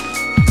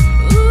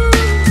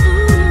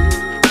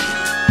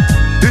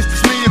 It's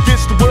just me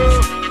against the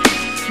world.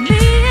 Me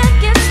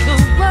against the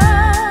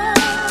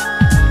world.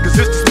 Cause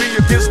it's just me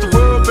against the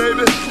world,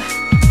 baby.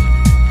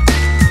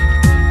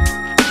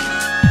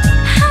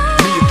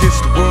 Me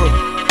against the world.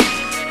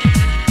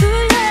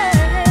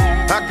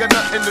 I got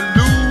nothing to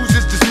lose.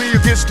 It's just me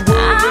against the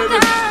world, baby.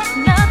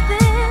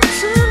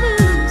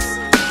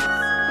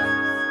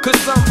 Could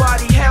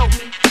somebody help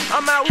me?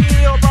 I'm out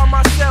here all by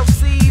myself.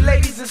 See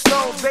ladies and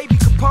stones, baby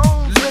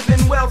Capones,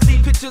 living wealthy.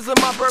 Pictures of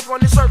my birth on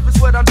the surface,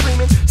 what I'm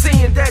dreaming.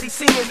 Seeing daddy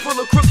seeming full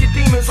of crooked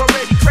demons,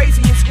 already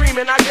crazy and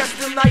screaming. I guess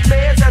them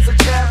nightmares as a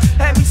child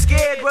had me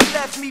scared, but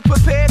left me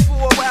prepared for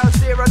a while. Is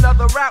there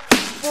another route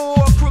for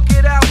a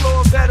crooked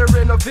outlaw,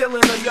 veteran, a villain,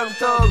 a young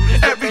thug?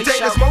 Every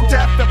day there's more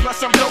death, and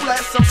plus I'm no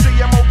less. Some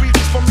CMO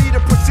reasons for me to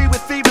proceed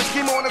with thieves.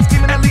 Scheme on and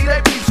scheming and leave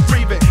their beefs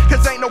grieving.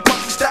 Cause ain't no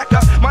punch to stack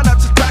up. My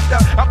nuts is backed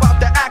up. I'm about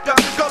to act up.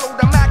 Go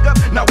load the Mac up.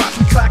 Now watch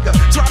me clack up.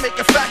 Try make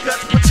a fact up.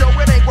 But yo,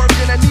 it ain't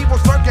working and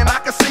evil's lurking. I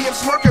can see him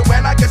smirking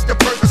when I get the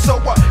burger. So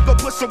what? Go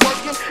put some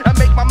work in and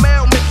make my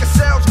mail, make a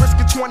sales.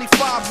 Risking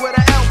 25 with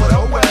an L, but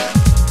oh well.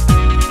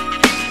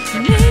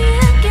 Me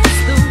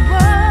against the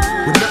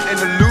world. With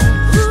nothing to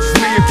lose, it's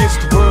me against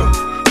the world.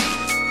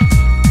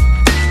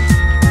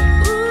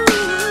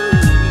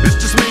 It's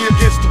just me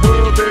against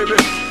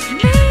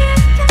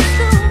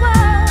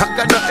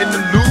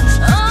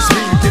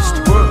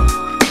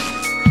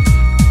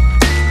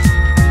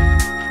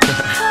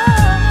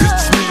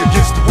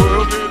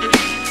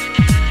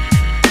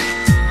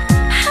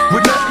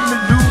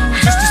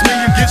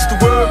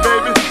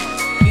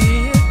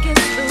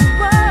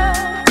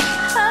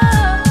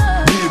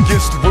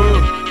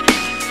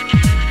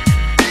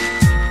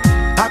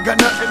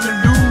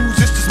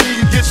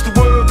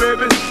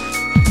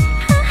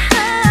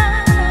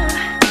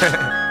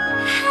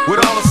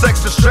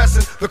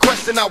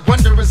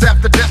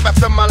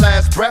my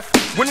last breath.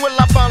 When will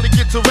I finally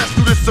get to rest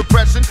through this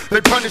suppression? They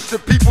punish the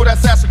people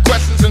that's asking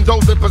questions and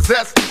those that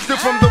possess. Still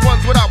from the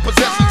ones without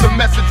possessions, the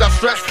message I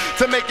stress.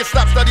 To make it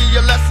stop, study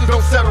your lessons,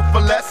 don't settle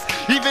for less.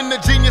 Even the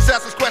genius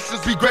asks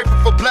questions, be grateful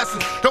for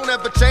blessings. Don't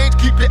ever change,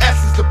 keep your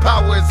essence. The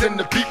power is in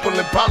the people,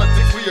 in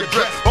politics we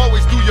address.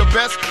 Always do your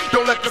best,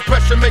 don't let the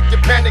pressure make you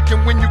panic.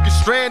 And when you get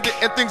stranded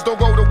and things don't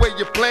go the way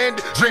you planned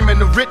it, dreaming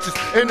of riches,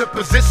 in a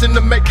position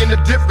of making a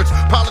difference.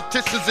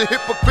 Politicians are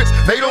hypocrites,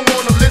 they don't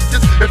wanna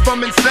listen. If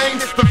I'm insane,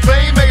 it's the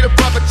fame made a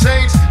proper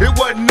change. It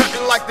wasn't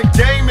nothing like the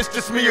game, it's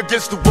just me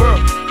against the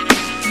world.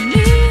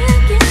 Me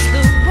against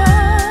the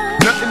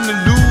world. Nothing to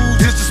lose,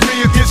 it's just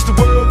me against the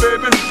world,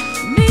 baby.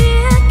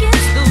 Me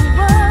against the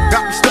world.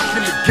 Got me stuck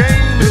in the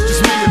game, it's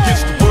just me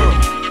against the world.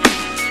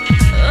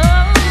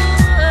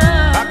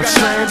 I got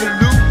nothing to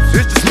lose,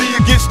 it's just me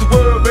against the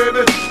world,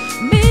 baby.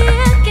 Me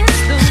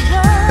against the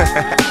world.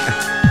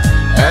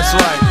 That's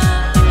right.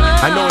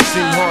 I know it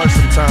seems hard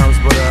sometimes,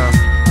 but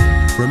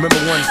remember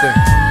one thing.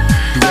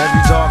 Through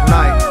every dark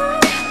night,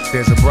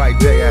 there's a bright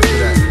day after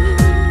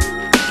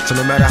that. So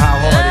no matter how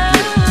hard it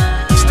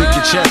gets, stick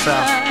your chest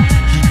out,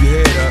 keep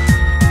your head up,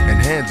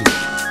 and handle it.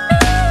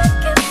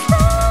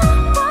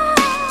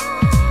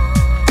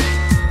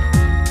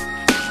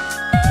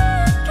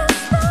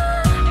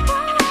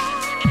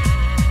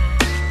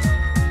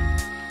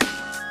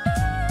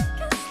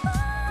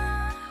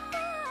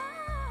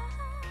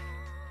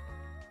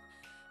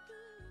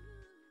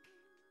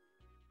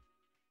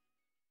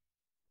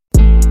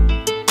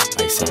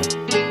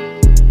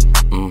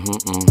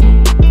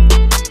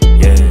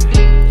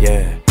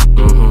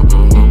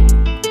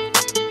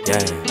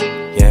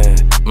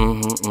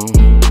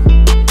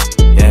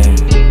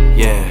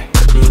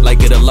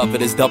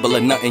 Double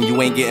or nothing,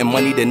 you ain't getting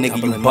money, the nigga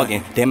you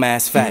bugging. Damn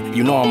ass fat,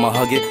 you know I'ma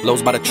hug it.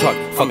 Lows by the truck,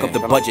 fuck up the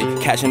budget.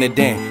 Cashing it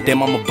in,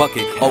 damn I'm a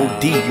bucket.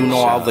 OD, you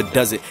know I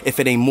overdoes it. If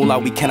it ain't moolah,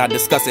 we cannot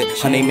discuss it.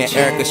 Her name ain't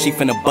Erica, she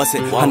finna bust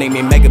it. Her name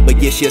ain't Mega,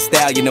 but yeah, she a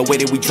stallion. The way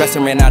that we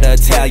dressin' ran out of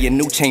Italian.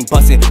 New chain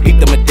bustin', peep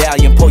the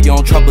medallion. Pull your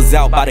own troubles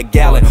out by the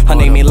gallon. Her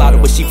name ain't Lotta,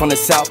 but she from the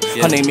south.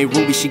 Her name ain't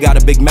Ruby, she got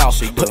a big mouth.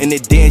 Putting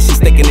it in, she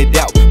sticking it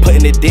out.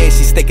 Putting it in,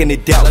 she sticking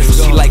it out.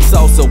 She like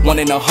salsa, one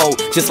in a hole.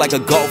 Just like a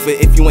golfer,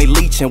 if you ain't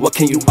leeching, what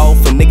can you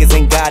offer? Niggas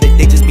ain't got it,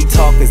 they just be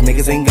talkers.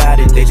 Niggas ain't got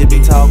it, they just be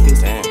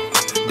talkers.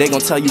 They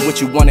gon' tell you what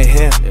you wanna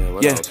hear.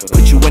 Yeah,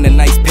 put you in a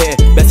nice pair.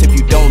 Best if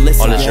you don't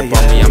listen. All this shit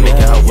on me, I'm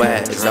making her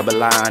wet. It's double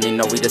line, they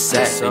know we the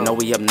set. They know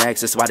we up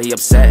next, that's why they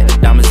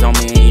upset. Diamonds on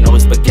me, and you know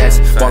it's baguettes.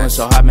 Ballin'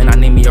 so hot, man, I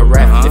need me a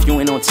rap. If you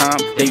ain't on time,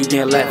 then you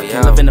getting left.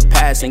 Can't live in the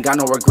past, ain't got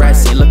no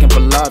regrets. Ain't looking for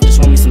love, just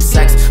want me some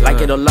sex. Like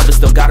it or love it,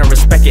 still gotta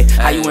respect it.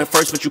 How you in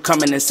first, but you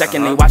coming in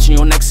second. They watching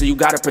your neck, so you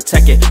gotta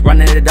protect it.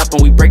 Running it up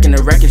and we breaking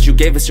the records. You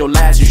gave us your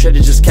last, you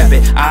should've just kept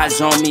it. Eyes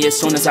on me as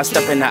soon as I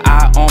step in. The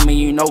eye on me,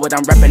 you know what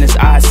I'm reppin'. It's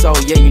eyes, so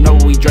yeah, you know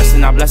what we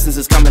dressing. Our blessings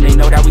is coming, they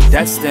know that we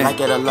destined. Like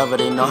it or love it,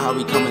 they know how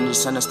we coming.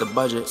 Just send us the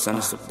budget. Send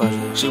us the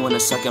budget. She wanna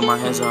suck in my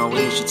hands on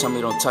weed. She tell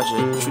me don't touch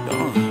it. What you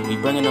doing? We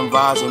bringing them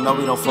vibes, they know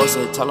we don't force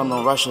it. Tell them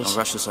don't rush us. Don't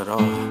rush us at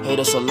all. Hate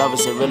us or love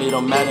us, it really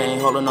don't matter.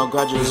 Ain't holding no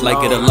grudges.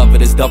 Like it or love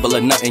it, it's double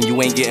or nothing.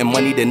 You ain't getting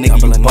money, the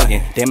nigga you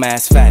bugging. Damn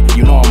ass fat,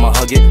 you know I'ma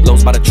hug it.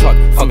 Lows by the truck,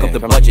 fuck up the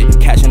budget.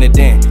 Cashing it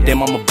in,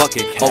 damn I'm a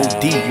bucket.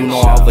 OD, you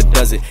know I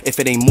overdoes it. If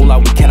it ain't moolah,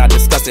 we cannot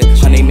discuss it.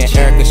 Her name ain't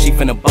Erica, she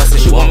finna bust it.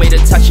 She want me to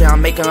touch it,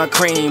 I'm making her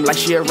cream. Like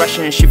she a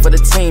Russian, she for the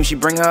team. She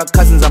bring her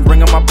cousins, I'm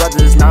bringing my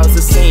brothers. Now it's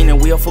the scene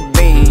and we all for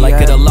being.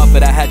 Like it or love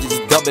it, I had to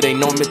just dub it. Ain't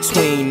no in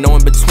between, no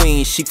in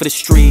between. She for the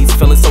streets,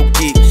 feeling so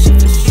geek. She for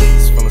the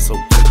streets, feeling so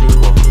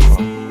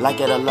geek. Like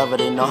it or love it,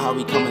 they know how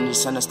we coming.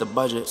 Just send us the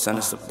budget. Send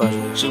us the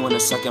budget. She wanna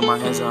suck in my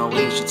hands on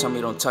weed. She tell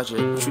me don't touch it.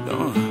 What you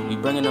doing? We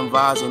bringing them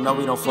vibes, they know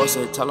we don't force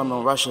it. Tell them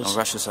don't rush us. Don't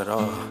rush us at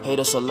all. Hate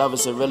us or love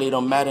us, it really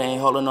don't matter.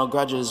 Ain't holding no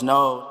grudges,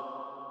 no.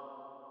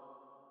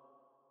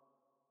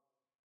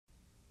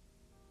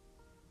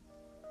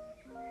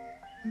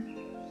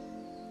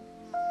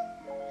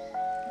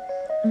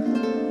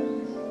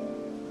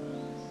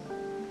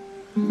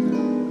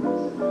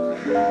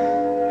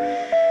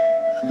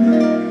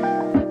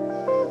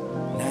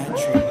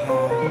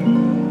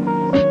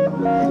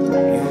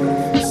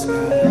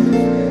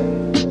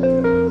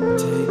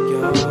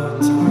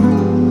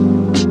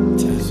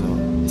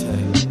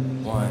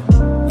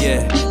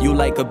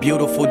 Like a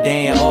beautiful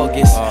day in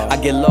August, I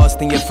get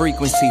lost in your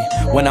frequency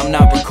when I'm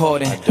not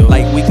recording.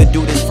 Like we could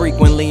do this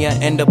frequently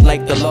and end up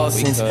like the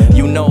Lawsons.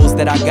 You knows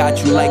that I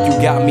got you like you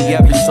got me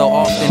every so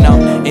often.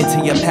 I'm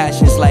into your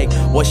passions like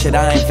what should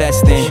I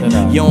invest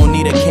in? You don't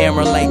need a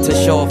camera like to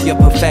show off your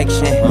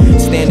perfection.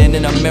 Standing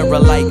in a mirror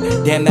like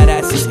damn that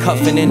ass is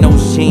cuffing in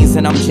those jeans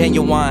and I'm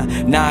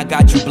genuine. Now I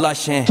got you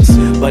blushing,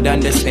 but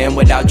understand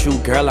without you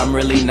girl I'm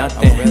really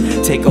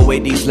nothing. Take away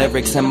these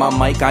lyrics and my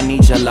mic, I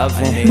need your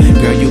loving.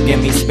 Girl you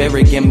give me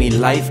spirit, give me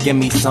life, give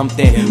me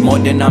something more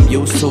than I'm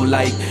used to.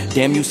 Like,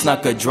 damn, you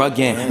snuck a drug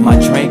in my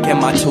drink and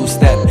my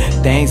two-step.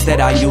 Things that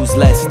I use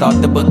less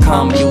start to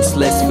become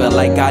useless. Feel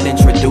like God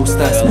introduced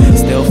us.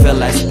 Still feel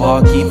that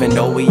spark even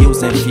though we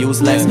using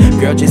fuse less.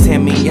 Girl, just hit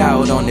me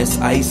out on this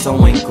ice,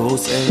 so ain't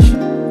goose.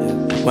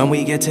 When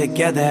we get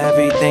together,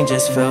 everything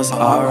just feels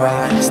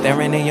alright.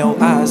 Staring in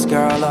your eyes,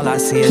 girl, all I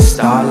see is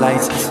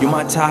starlights. You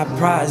my top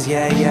prize,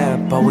 yeah,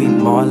 but we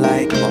more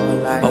like,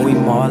 yeah.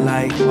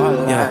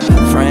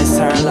 Friends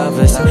turn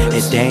lovers,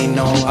 it ain't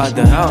no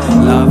other.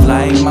 Love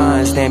like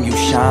mine, damn, you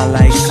shine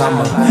like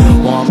summer.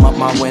 Warm up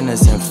my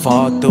winters and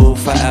fall through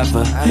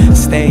forever.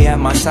 Stay at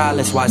my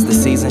silence, watch the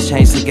seasons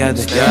change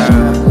together.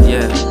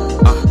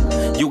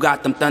 You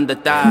got them thunder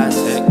thighs.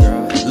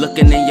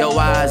 Looking in your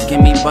eyes,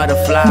 give me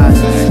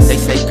butterflies. They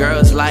say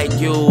girls like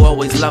you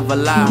always love a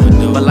lot,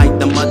 but like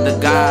them other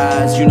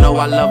guys, you know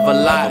I love a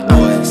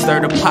lot.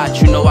 Stir the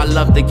pot, you know I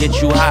love to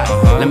get you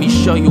hot. Let me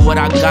show you what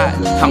I got.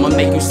 I'ma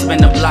make you spin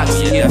the blocks.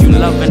 If you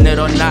loving it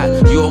or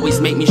not, you always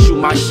make me shoot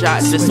my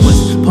shots. This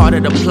was part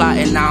of the plot,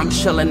 and now I'm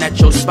chilling at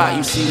your spot.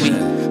 You see,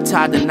 we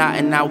tied the knot,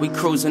 and now we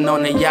cruising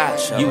on the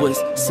yacht. You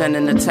was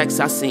sending the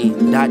text, I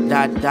seen ... and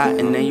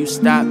then you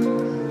stopped,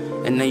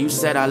 and then you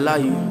said I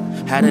love you.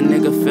 Had a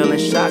nigga feeling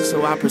shocked,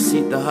 so I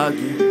proceed to hug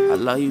you. I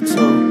love you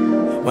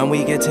too. When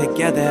we get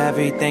together,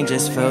 everything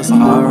just feels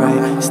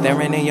alright.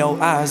 Staring in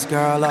your eyes,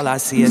 girl, all I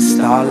see is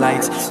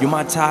starlights. You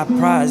my top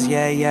prize,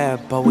 yeah,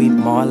 but we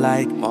more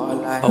like,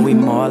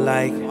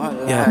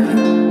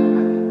 yeah.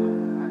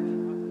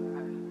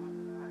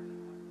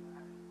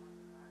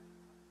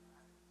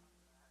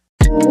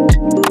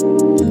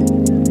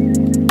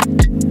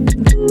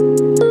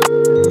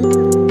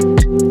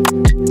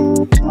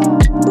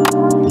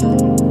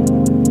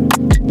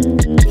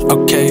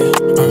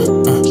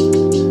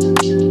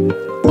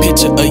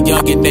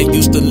 They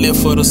used to live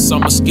for the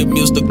summer, skip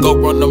meals to go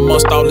run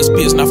amongst all his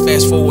peers. Now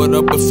fast forward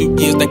up a few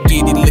years, that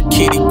giddy little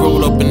kitty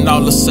growed up and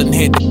all of a sudden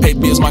had to pay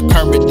bills. My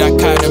current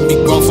dichotomy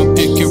grown from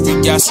pure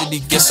curiosity.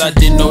 Guess I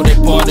didn't know that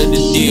part of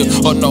the deal,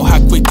 or know how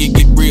quick it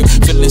get real.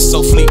 Feeling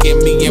so fleeting,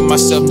 me and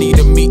myself need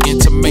a meeting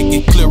to make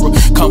it clearer.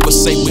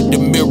 Conversate with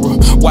the mirror,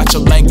 watch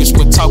your language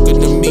when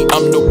talking to me.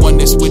 I'm the one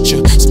that's with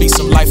you. Speak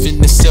some life in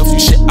itself, you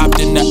should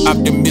opt in the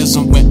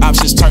optimism. When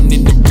options turn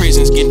into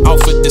prisons, getting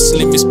offered the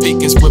slimmest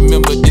pickings.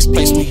 Remember this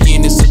place we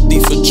in is a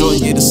thief for joy,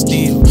 it'll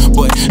steal.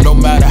 But no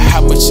matter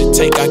how much it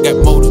take, I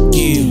got more to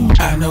give.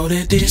 I know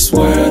that this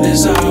world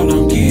is all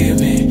I'm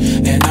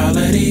giving, and all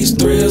of these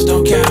thrills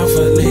don't count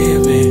for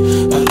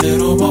living. A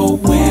little more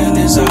will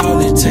is all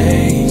it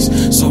takes,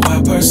 so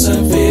I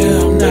persevere,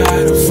 I'm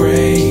not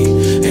afraid.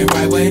 And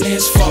right when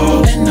it's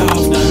falling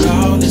off, not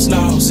all is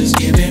lost, it's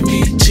giving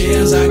me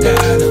chills. I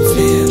got a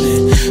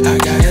feeling, I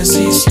gotta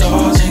see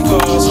stars and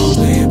cars I'm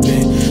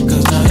whipping,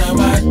 cause none of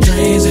my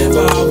dreams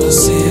involve a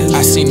ceiling.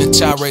 I seen a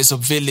child raise a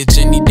village,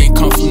 and he didn't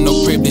come from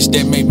no privilege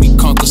that made me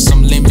conquer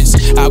some limits.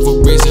 I've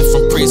arisen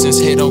from prisons,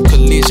 head on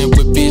collision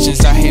with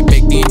visions I had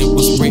back then, it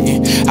was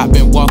written. I've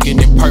been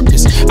walking in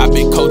purpose, I've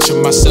been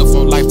coaching myself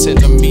on life,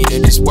 telling me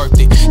that it's worth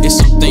it. It's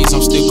some things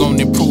I'm still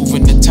gonna improve,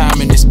 and the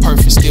timing is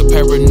perfect. Still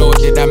paranoid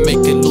that I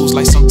make it lose,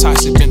 like some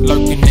toxic been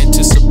lurking,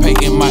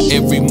 anticipating my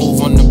every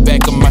move. On the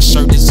back of my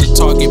shirt is a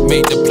target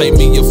made to play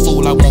me a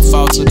fool. I won't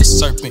fall to the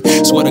serpent.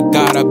 Swear to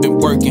God I've been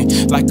working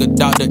like a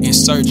doctor and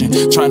surgeon,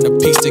 trying to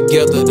piece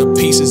together the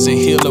pieces and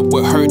heal up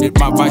what hurted.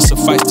 My vice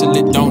suffice till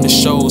it don't, it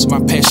shows. My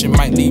passion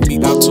might lead me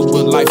out to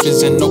where life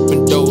is an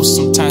open door.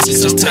 Sometimes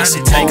it just takes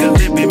a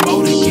little bit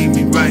more to keep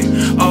me right.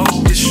 Oh,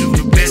 wish you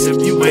the best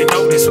if you ain't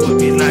know this would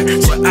be like.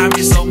 So I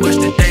miss so much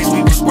the days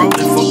we was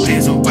rolling for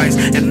pins and whites.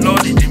 And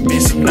Lord, it done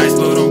been some nights,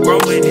 but I'm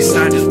growing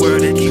inside this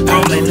world and keep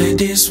rolling. I know that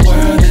this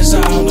world is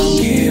all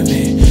I'm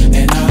giving,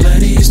 and all of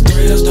these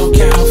thrills don't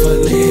count for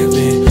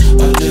living.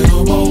 A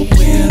little more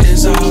will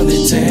is all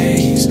it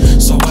takes,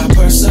 so I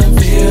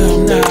persevere,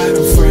 I'm not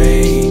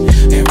afraid.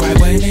 And right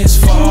when it's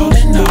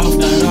falling off,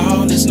 not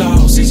all is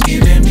lost, it's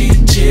giving me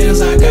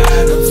chills. I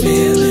got a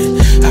feeling,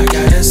 I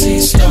gotta see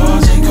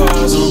stars and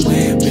cars I'm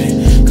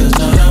whipping, cause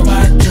none of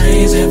my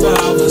dreams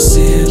involve a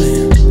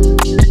ceiling.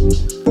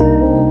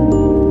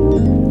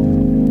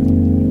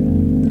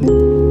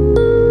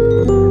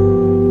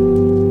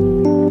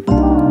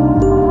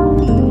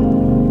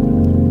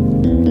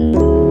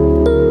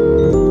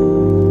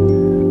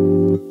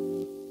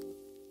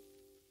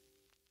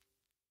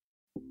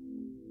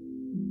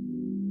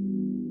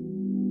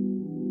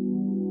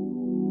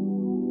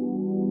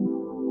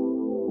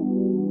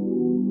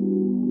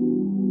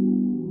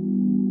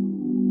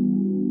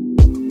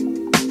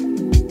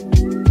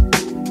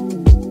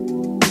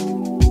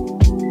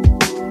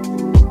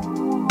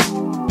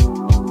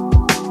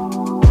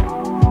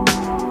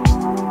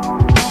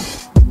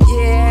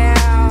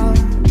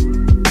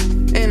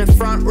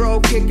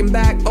 Kicking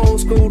back old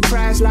school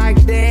tracks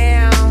like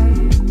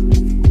damn.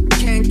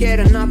 Can't get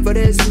enough of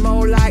this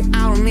more, like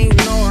I don't even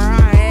know where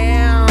I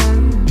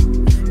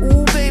am.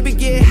 Ooh baby,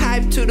 get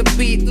hyped to the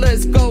beat,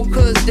 let's go,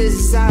 cause this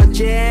is our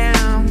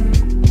jam.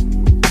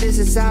 This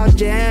is our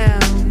jam.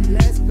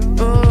 Let's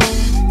go.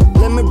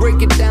 Let me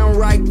break it down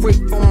right quick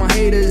for my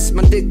haters,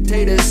 my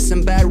dictators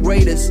and bad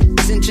raiders.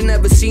 Since you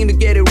never seem to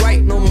get it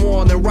right no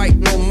more, then right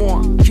no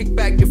more. Kick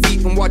back your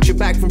feet and watch your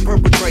back from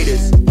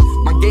perpetrators.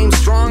 My Game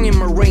strong in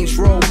my Range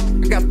Rover.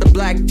 I got the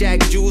blackjack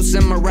juice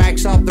and my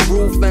racks off the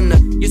roof.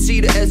 And you see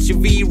the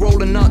SUV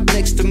rolling up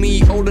next to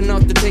me, old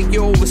enough to take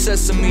you over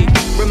Sesame.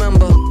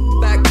 Remember,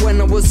 back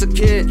when I was a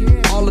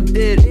kid, all I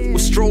did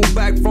was stroll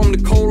back from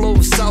the cold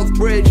over South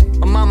Bridge.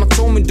 My mama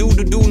told me do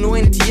no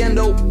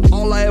entiendo.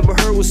 All I ever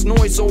heard was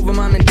noise over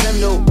my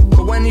Nintendo.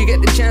 But when you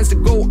get the chance to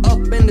go up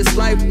in this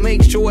life,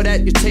 make sure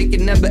that you take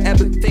it, never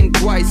ever think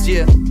twice,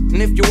 yeah.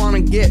 And if you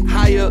wanna get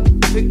higher,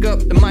 pick up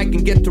the mic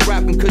and get to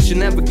rapping, cause you're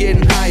never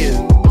getting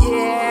higher.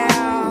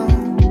 Yeah,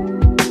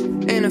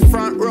 in the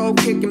front row,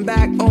 kicking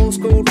back old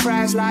school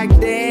tracks like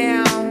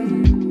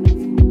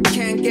damn.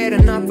 Can't get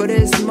enough of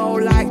this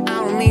mode, like I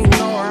don't even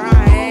know where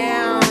I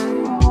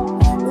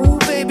am. Ooh,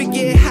 baby,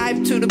 get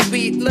hyped to the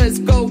beat, let's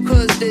go,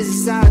 cause this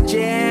is our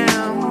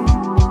jam.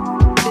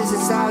 This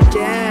is our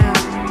jam.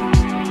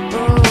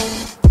 Oh,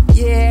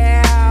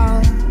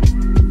 yeah.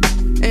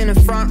 In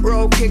the front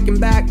row, kicking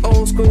back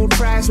old school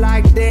tracks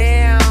like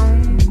damn.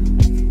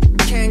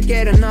 Can't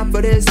get enough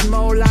of this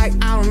mode, like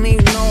I don't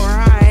even know where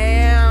I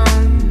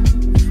am.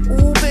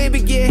 Ooh, baby,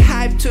 get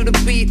hyped to the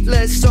beat,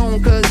 let's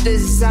zone, cause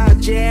this is our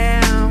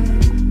jam.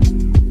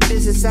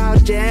 This is our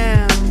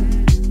jam.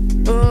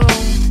 Oh,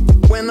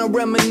 when I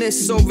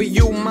reminisce over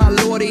you, my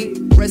lordy,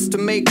 rest to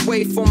make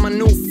way for my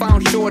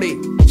newfound shorty.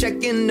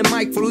 Checking the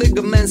mic for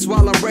ligaments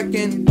while I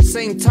reckon.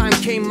 Same time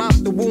came out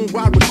the womb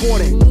while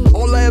recording.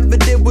 All I ever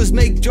did was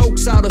make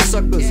jokes out of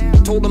suckers.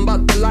 Told them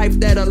about the life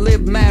that I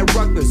live, mad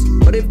ruckus.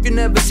 But if you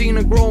never seen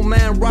a grown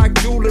man rock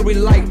jewelry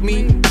like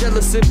me,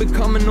 jealous if it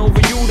coming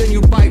over you, then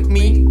you bite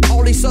me.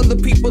 All these other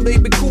people, they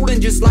be coolin'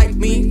 just like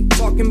me.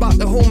 Talking about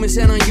the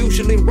homies and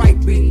unusually right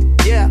beat.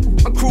 Yeah,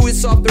 my crew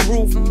is off the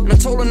roof, and I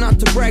told her not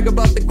to brag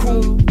about the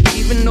crew,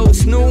 even though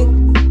it's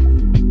new.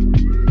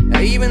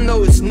 Even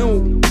though it's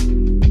new.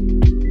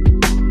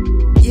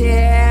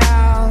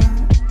 Yeah,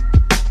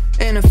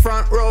 in the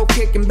front row,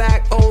 kicking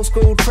back old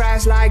school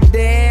tracks like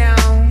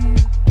damn.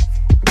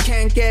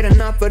 Can't get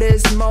enough of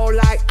this mode,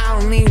 like I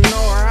don't even know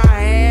where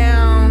I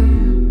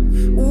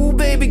am. Ooh,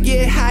 baby,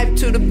 get hyped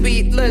to the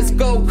beat, let's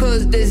go,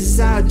 cause this is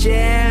our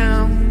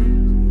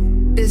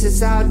jam. This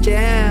is our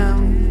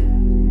jam.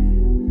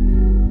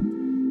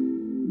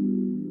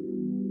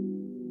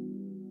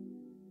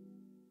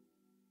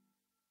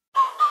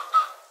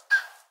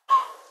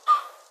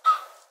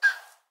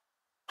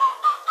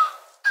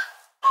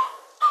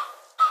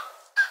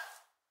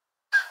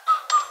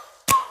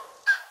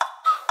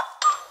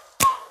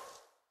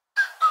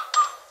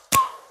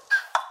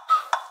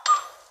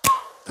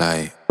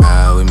 Like,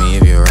 ride with me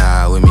if you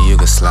ride with me, you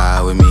can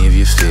slide with me if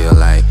you feel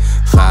like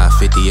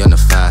 550 on the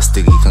 5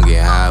 sticky, come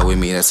get high with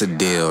me, that's a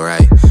deal,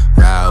 right?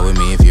 Ride with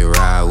me if you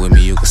ride with me,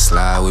 you can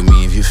slide with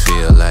me if you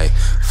feel like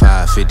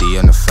 550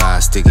 on the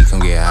 5 sticky, come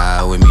get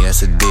high with me,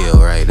 that's a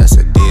deal, right? That's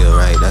a deal,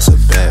 right? That's a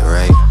bet,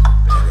 right?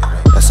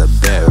 That's a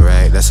bet,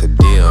 right? That's a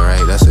deal,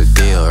 right? That's a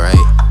deal,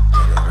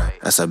 right?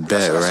 That's a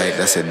bet, right?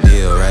 That's a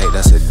deal, right?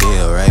 That's a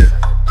deal, right?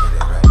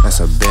 That's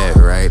a bet,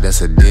 right?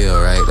 That's a deal,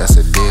 right? That's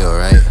a deal,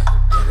 right?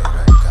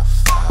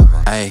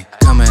 Ayy,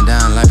 coming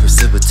down like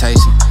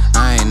precipitation.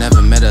 I ain't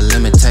never met a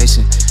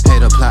limitation.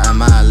 Hate plotting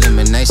my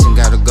elimination.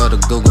 Gotta go to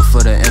Google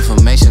for the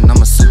information.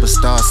 I'm a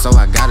superstar, so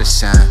I gotta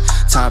shine.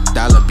 Top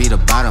dollar be the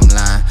bottom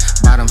line.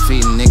 Bottom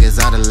feeding niggas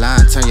out of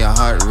line. Turn your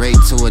heart rate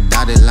to a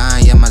dotted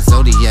line. Yeah, my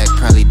zodiac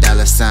probably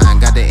dollar sign.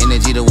 Got the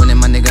energy to win it,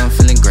 my nigga, I'm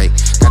feeling great.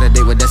 Got a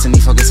date with destiny,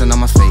 focusing on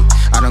my fate.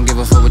 I don't give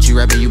a fuck what you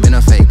rapping, you been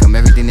a fake. I'm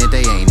everything that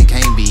they ain't, it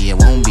can't be, it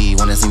won't be.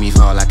 Wanna see me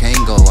fall, I can't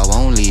go, I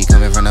won't leave.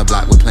 Coming from the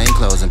block with plain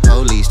clothes and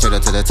police. Straight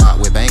up to the top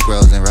with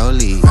bankrolls and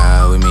rollies.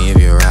 Ride with me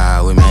if you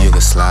ride with me, you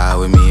can slide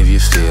with me if you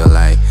feel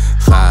like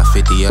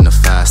 550 on the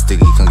 5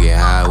 sticky, come get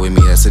high with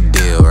me, that's a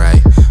deal,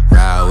 right?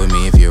 Ride with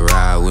me if you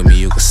ride with me,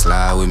 you can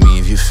slide with me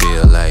if you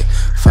feel like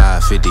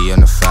 550 on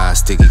the 5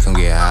 sticky, come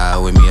get high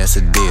with me, that's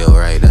a deal,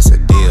 right? That's a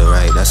deal,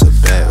 right? That's a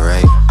bet,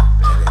 right?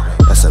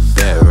 That's a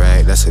bet,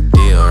 right? That's a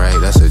deal, right?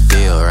 That's a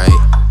deal,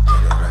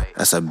 right?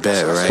 That's a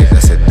bet, right?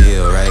 That's a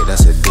deal, right?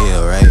 That's a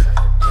deal, right?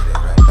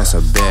 That's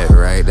a bet,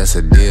 right? That's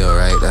a deal,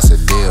 right? That's a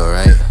deal,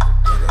 right?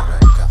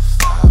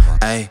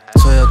 Ayy,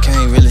 12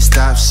 can't really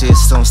stop shit,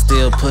 so I'm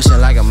still pushing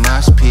like a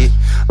mosh pit.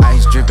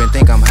 Ice dripping,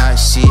 think I'm hot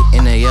shit.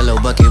 In a yellow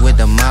bucket with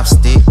the mop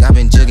stick. I've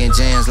been jugging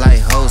jams like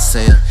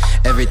wholesale.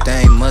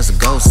 Everything must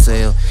go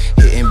sell.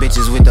 Hitting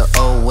bitches with the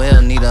oh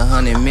well. Need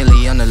 100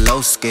 milli on the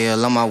low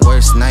scale. On my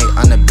worst night,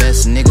 I'm the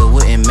best nigga.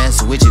 Wouldn't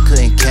mess with you,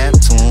 couldn't cap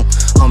to him.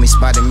 Homie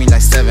spotted me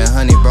like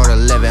 700, brought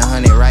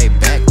 1100 right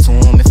back to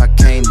him. If I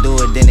can't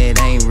do it, then it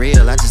ain't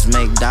real. I just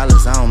make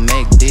dollars, I don't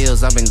make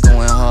deals. I've been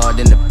going hard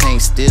in the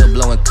paint, still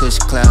blowing kush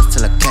clouds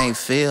till I can't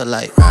feel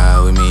like.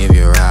 Ride with me if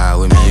you ride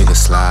with me, you can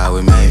slide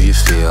with me if you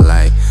feel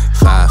like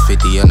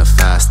 550 on the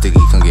 5 sticky,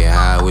 come get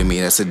high with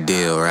me, that's a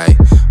deal, right?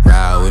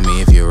 Ride with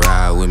me if you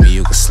ride with me,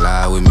 you can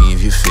slide with me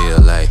if you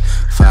feel like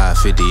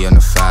 550 on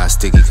the 5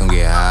 sticky, come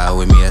get high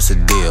with me, that's a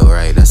deal,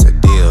 right? That's a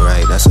deal,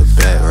 right? That's a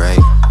bet, right?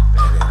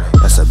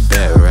 That's a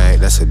bet, right?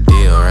 That's a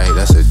deal, right?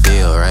 That's a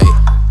deal,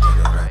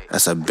 right?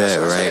 That's a bet,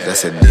 right?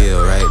 That's a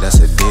deal, right? That's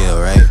a deal,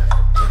 right?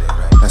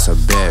 That's a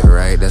bet,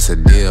 right? That's that's a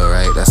deal,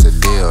 right? That's a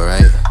deal,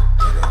 right?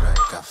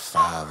 Got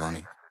 5 on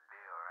it.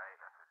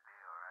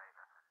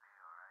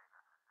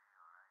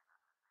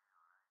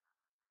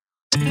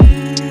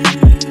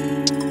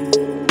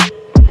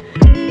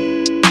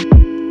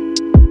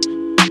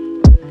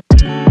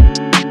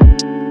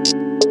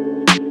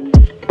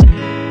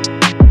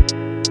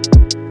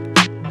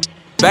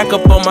 Back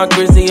up on my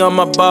grizzly, on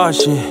my bar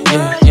shit,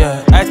 yeah,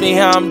 yeah. Ask me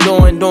how I'm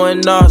doing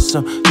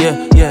awesome,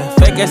 yeah, yeah.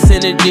 Fake ass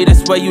energy,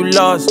 that's where you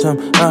lost him,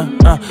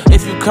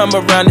 If you come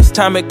around this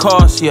time, it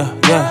costs, yeah,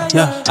 yeah,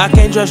 yeah. I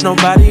can't trust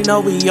nobody, no,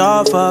 we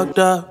all fucked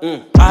up.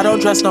 I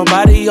don't trust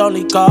nobody,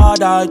 only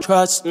God I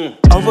trust.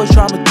 Over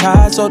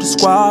traumatized, so the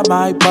squad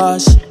might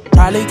bust.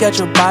 Probably get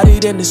your body,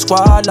 then the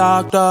squad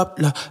locked up.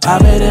 Look,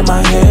 I've been in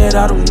my head,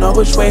 I don't know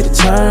which way to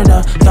turn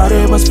now. Thought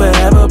it was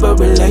forever, but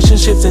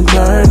relationships and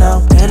turn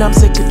out. And I'm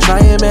sick of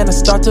trying, man, I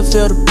start to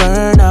feel the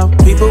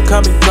burnout. People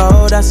come and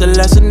go, that's a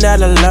lesson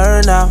that I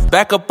learn now.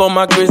 Back up on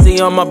my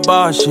grizzly, on my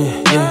bar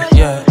shit, yeah,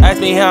 yeah.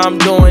 Ask me how I'm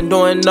doing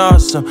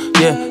awesome,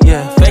 yeah,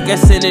 yeah. Fake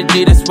ass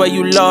energy, that's where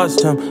you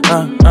lost him,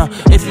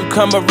 If you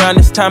come around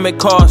this time, it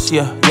costs,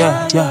 yeah,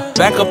 yeah, yeah.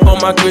 Back up on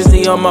my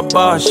grizzly, on my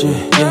bar shit,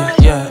 yeah,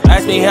 yeah.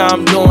 Ask me how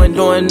I'm doing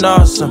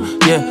awesome,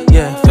 yeah,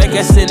 yeah. Fake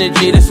ass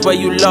energy, that's where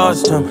you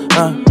lost him,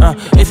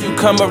 If you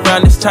come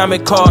around this time,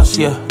 it costs,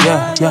 yeah,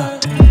 yeah, yeah.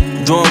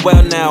 Doing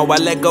well now, I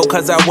let go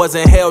cause I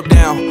wasn't held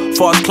down.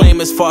 False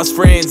claimers, false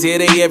friends, yeah,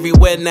 they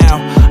everywhere now.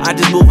 I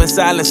just move in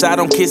silence, I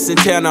don't kiss and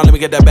tell. Now let me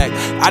get that back.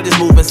 I just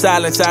move in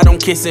silence, I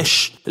don't kiss and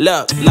shh.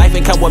 Look, life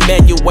ain't come with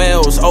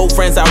manuals. Old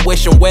friends, I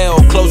wish them well.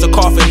 Close the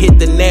coffin, hit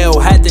the nail.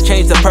 Had to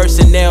change the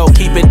personnel.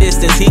 Keeping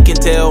distance, he can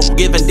tell.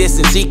 Giving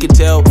distance, he can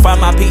tell.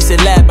 Find my peace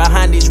and laugh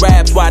behind these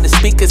raps while the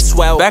speakers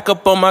swell. Back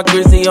up on my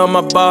grizzly, on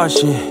my bar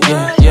shit,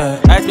 yeah,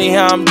 yeah. Ask me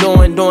how I'm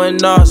doing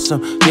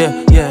awesome,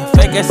 yeah, yeah.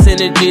 Fake ass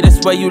energy,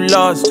 that's where you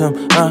lost him,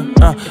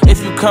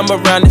 If you come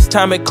around this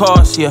time, it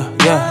costs, yeah,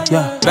 yeah,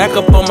 yeah. Back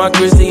up on my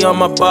grizzly, on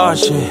my bar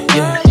shit,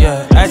 yeah,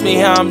 yeah. Ask me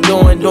how I'm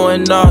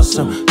doing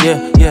awesome,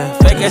 yeah, yeah.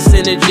 Fake ass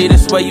energy,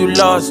 that's where you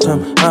lost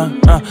him,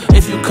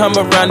 If you come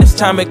around this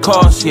time, it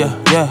costs, yeah,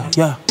 yeah,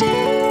 yeah.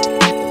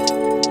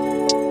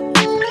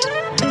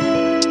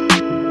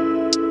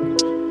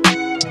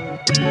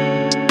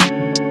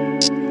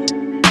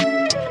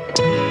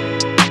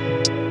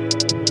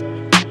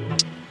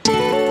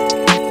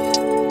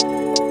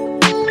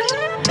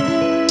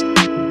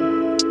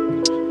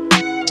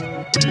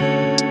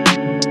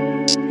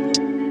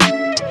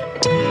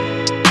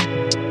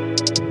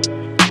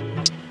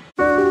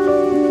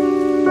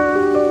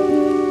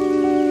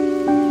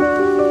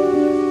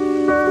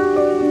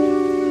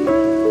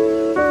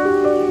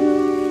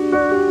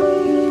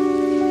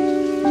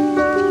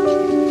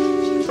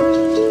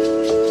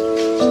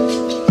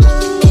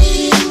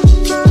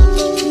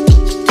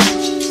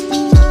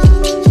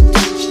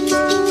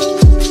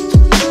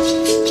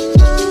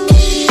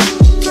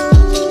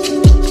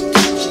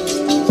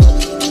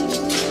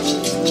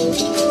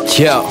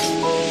 Yo,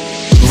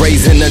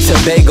 raising the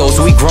Tobagos,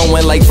 we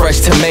growing like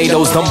fresh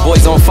tomatoes. Them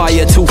boys on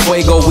fire, too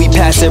fuego, we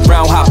pass it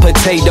round hot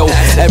potato.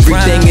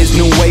 Everything is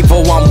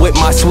nuevo, I'm with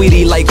my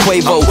sweetie like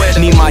Quavo.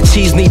 Need my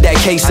cheese, need that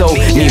queso,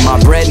 need my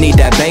bread, need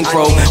that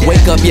bankroll.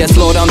 Wake up, yes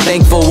Lord, I'm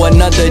thankful,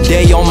 another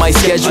day on my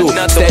schedule.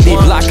 Steady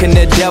blocking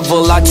the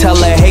devil, I tell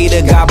a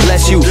hater, God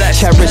bless you.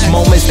 Cherish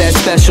moments that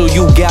special,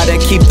 you gotta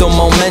keep the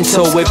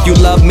memento. If you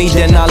love me,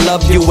 then I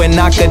love you, and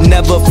I could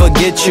never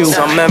forget you.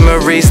 Some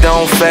memories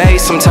don't fade,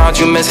 sometimes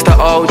you miss the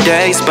old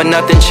days, but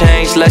nothing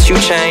changed less you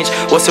change.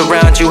 What's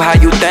around you, how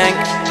you think,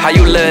 how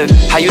you live,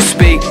 how you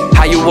speak,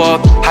 how you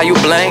walk, how you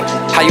blink,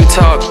 how you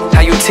talk,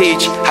 how you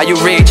teach, how you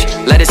reach,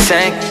 let it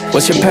sink.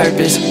 What's your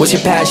purpose, what's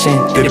your passion?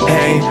 Did it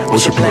pain,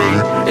 what's your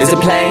plan? Is it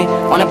plane,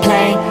 on a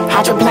plane,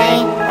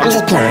 hydroplane? I'm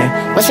just playing.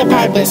 What's your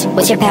purpose,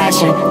 what's your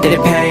passion? Did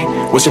it pain,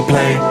 what's your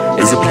plan?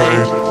 Is it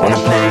plane, on a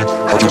plane,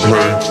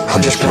 hydroplane?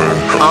 I'm just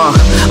playing.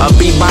 I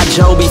beat by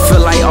Joby,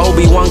 feel like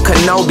Obi-Wan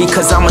Kenobi,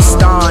 cause I'm a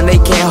star and they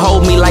can't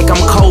hold me like I'm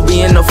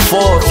Kobe in the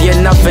fourth. Yeah,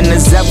 nothing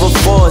is ever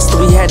forced,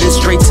 we headed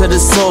straight to the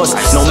source.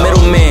 No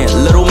middleman,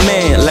 little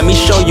man, let me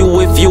show you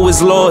if you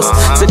was lost.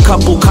 It's a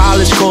couple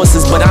college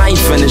courses, but I ain't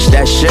finished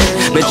that shit.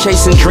 Been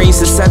chasing dreams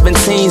since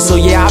 17, so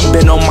yeah, I've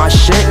been on my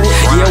shit.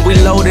 Yeah, we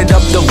loaded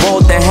up the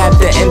vault and had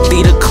to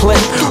empty the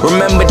clip.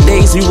 Remember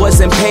days we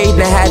wasn't paid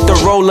and had to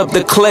roll up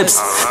the clips.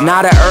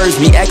 Now the herbs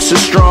be extra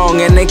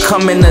strong and they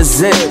come in a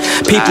zip.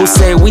 People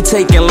say we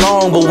taking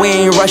long, but we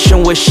ain't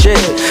rushing with shit.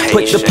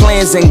 Put the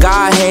plans in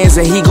God's hands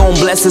and he gon'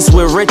 bless us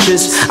with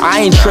riches.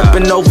 I ain't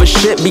tripping over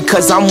shit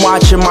because I'm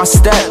watching my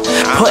step.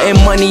 Putting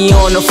money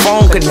on the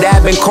phone, could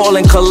dab and call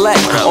and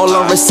collect. All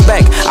in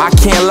respect, I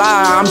can't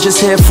lie, I'm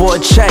just here for a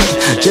check.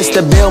 Just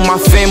to build my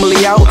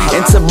family out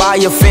and to buy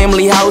a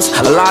family house.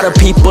 A lot of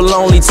people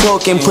only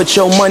talking, put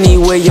your money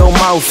where your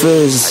mouth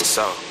is.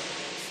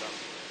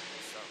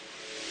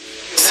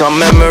 Some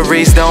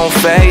memories don't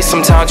fade.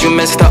 Sometimes you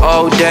miss the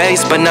old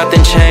days, but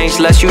nothing changed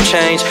unless you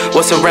change.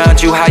 What's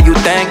around you, how you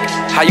think,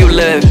 how you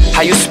live,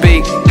 how you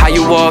speak, how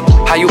you walk,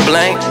 how you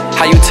blink,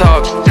 how you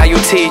talk, how you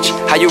teach,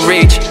 how you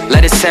reach,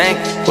 let it sink.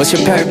 What's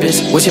your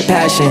purpose? What's your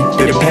passion?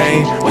 Through the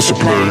pain, what's your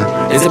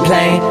plan? Is it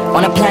plain?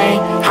 On a plane?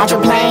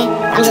 Hydroplane?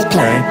 I'm just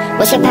playing.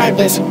 What's your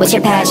purpose? What's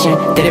your passion?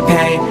 Did it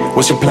pain?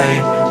 What's your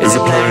plan? Is it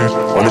plain?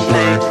 On a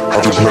plane?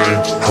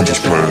 Hydroplane? I'm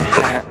just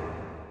playing.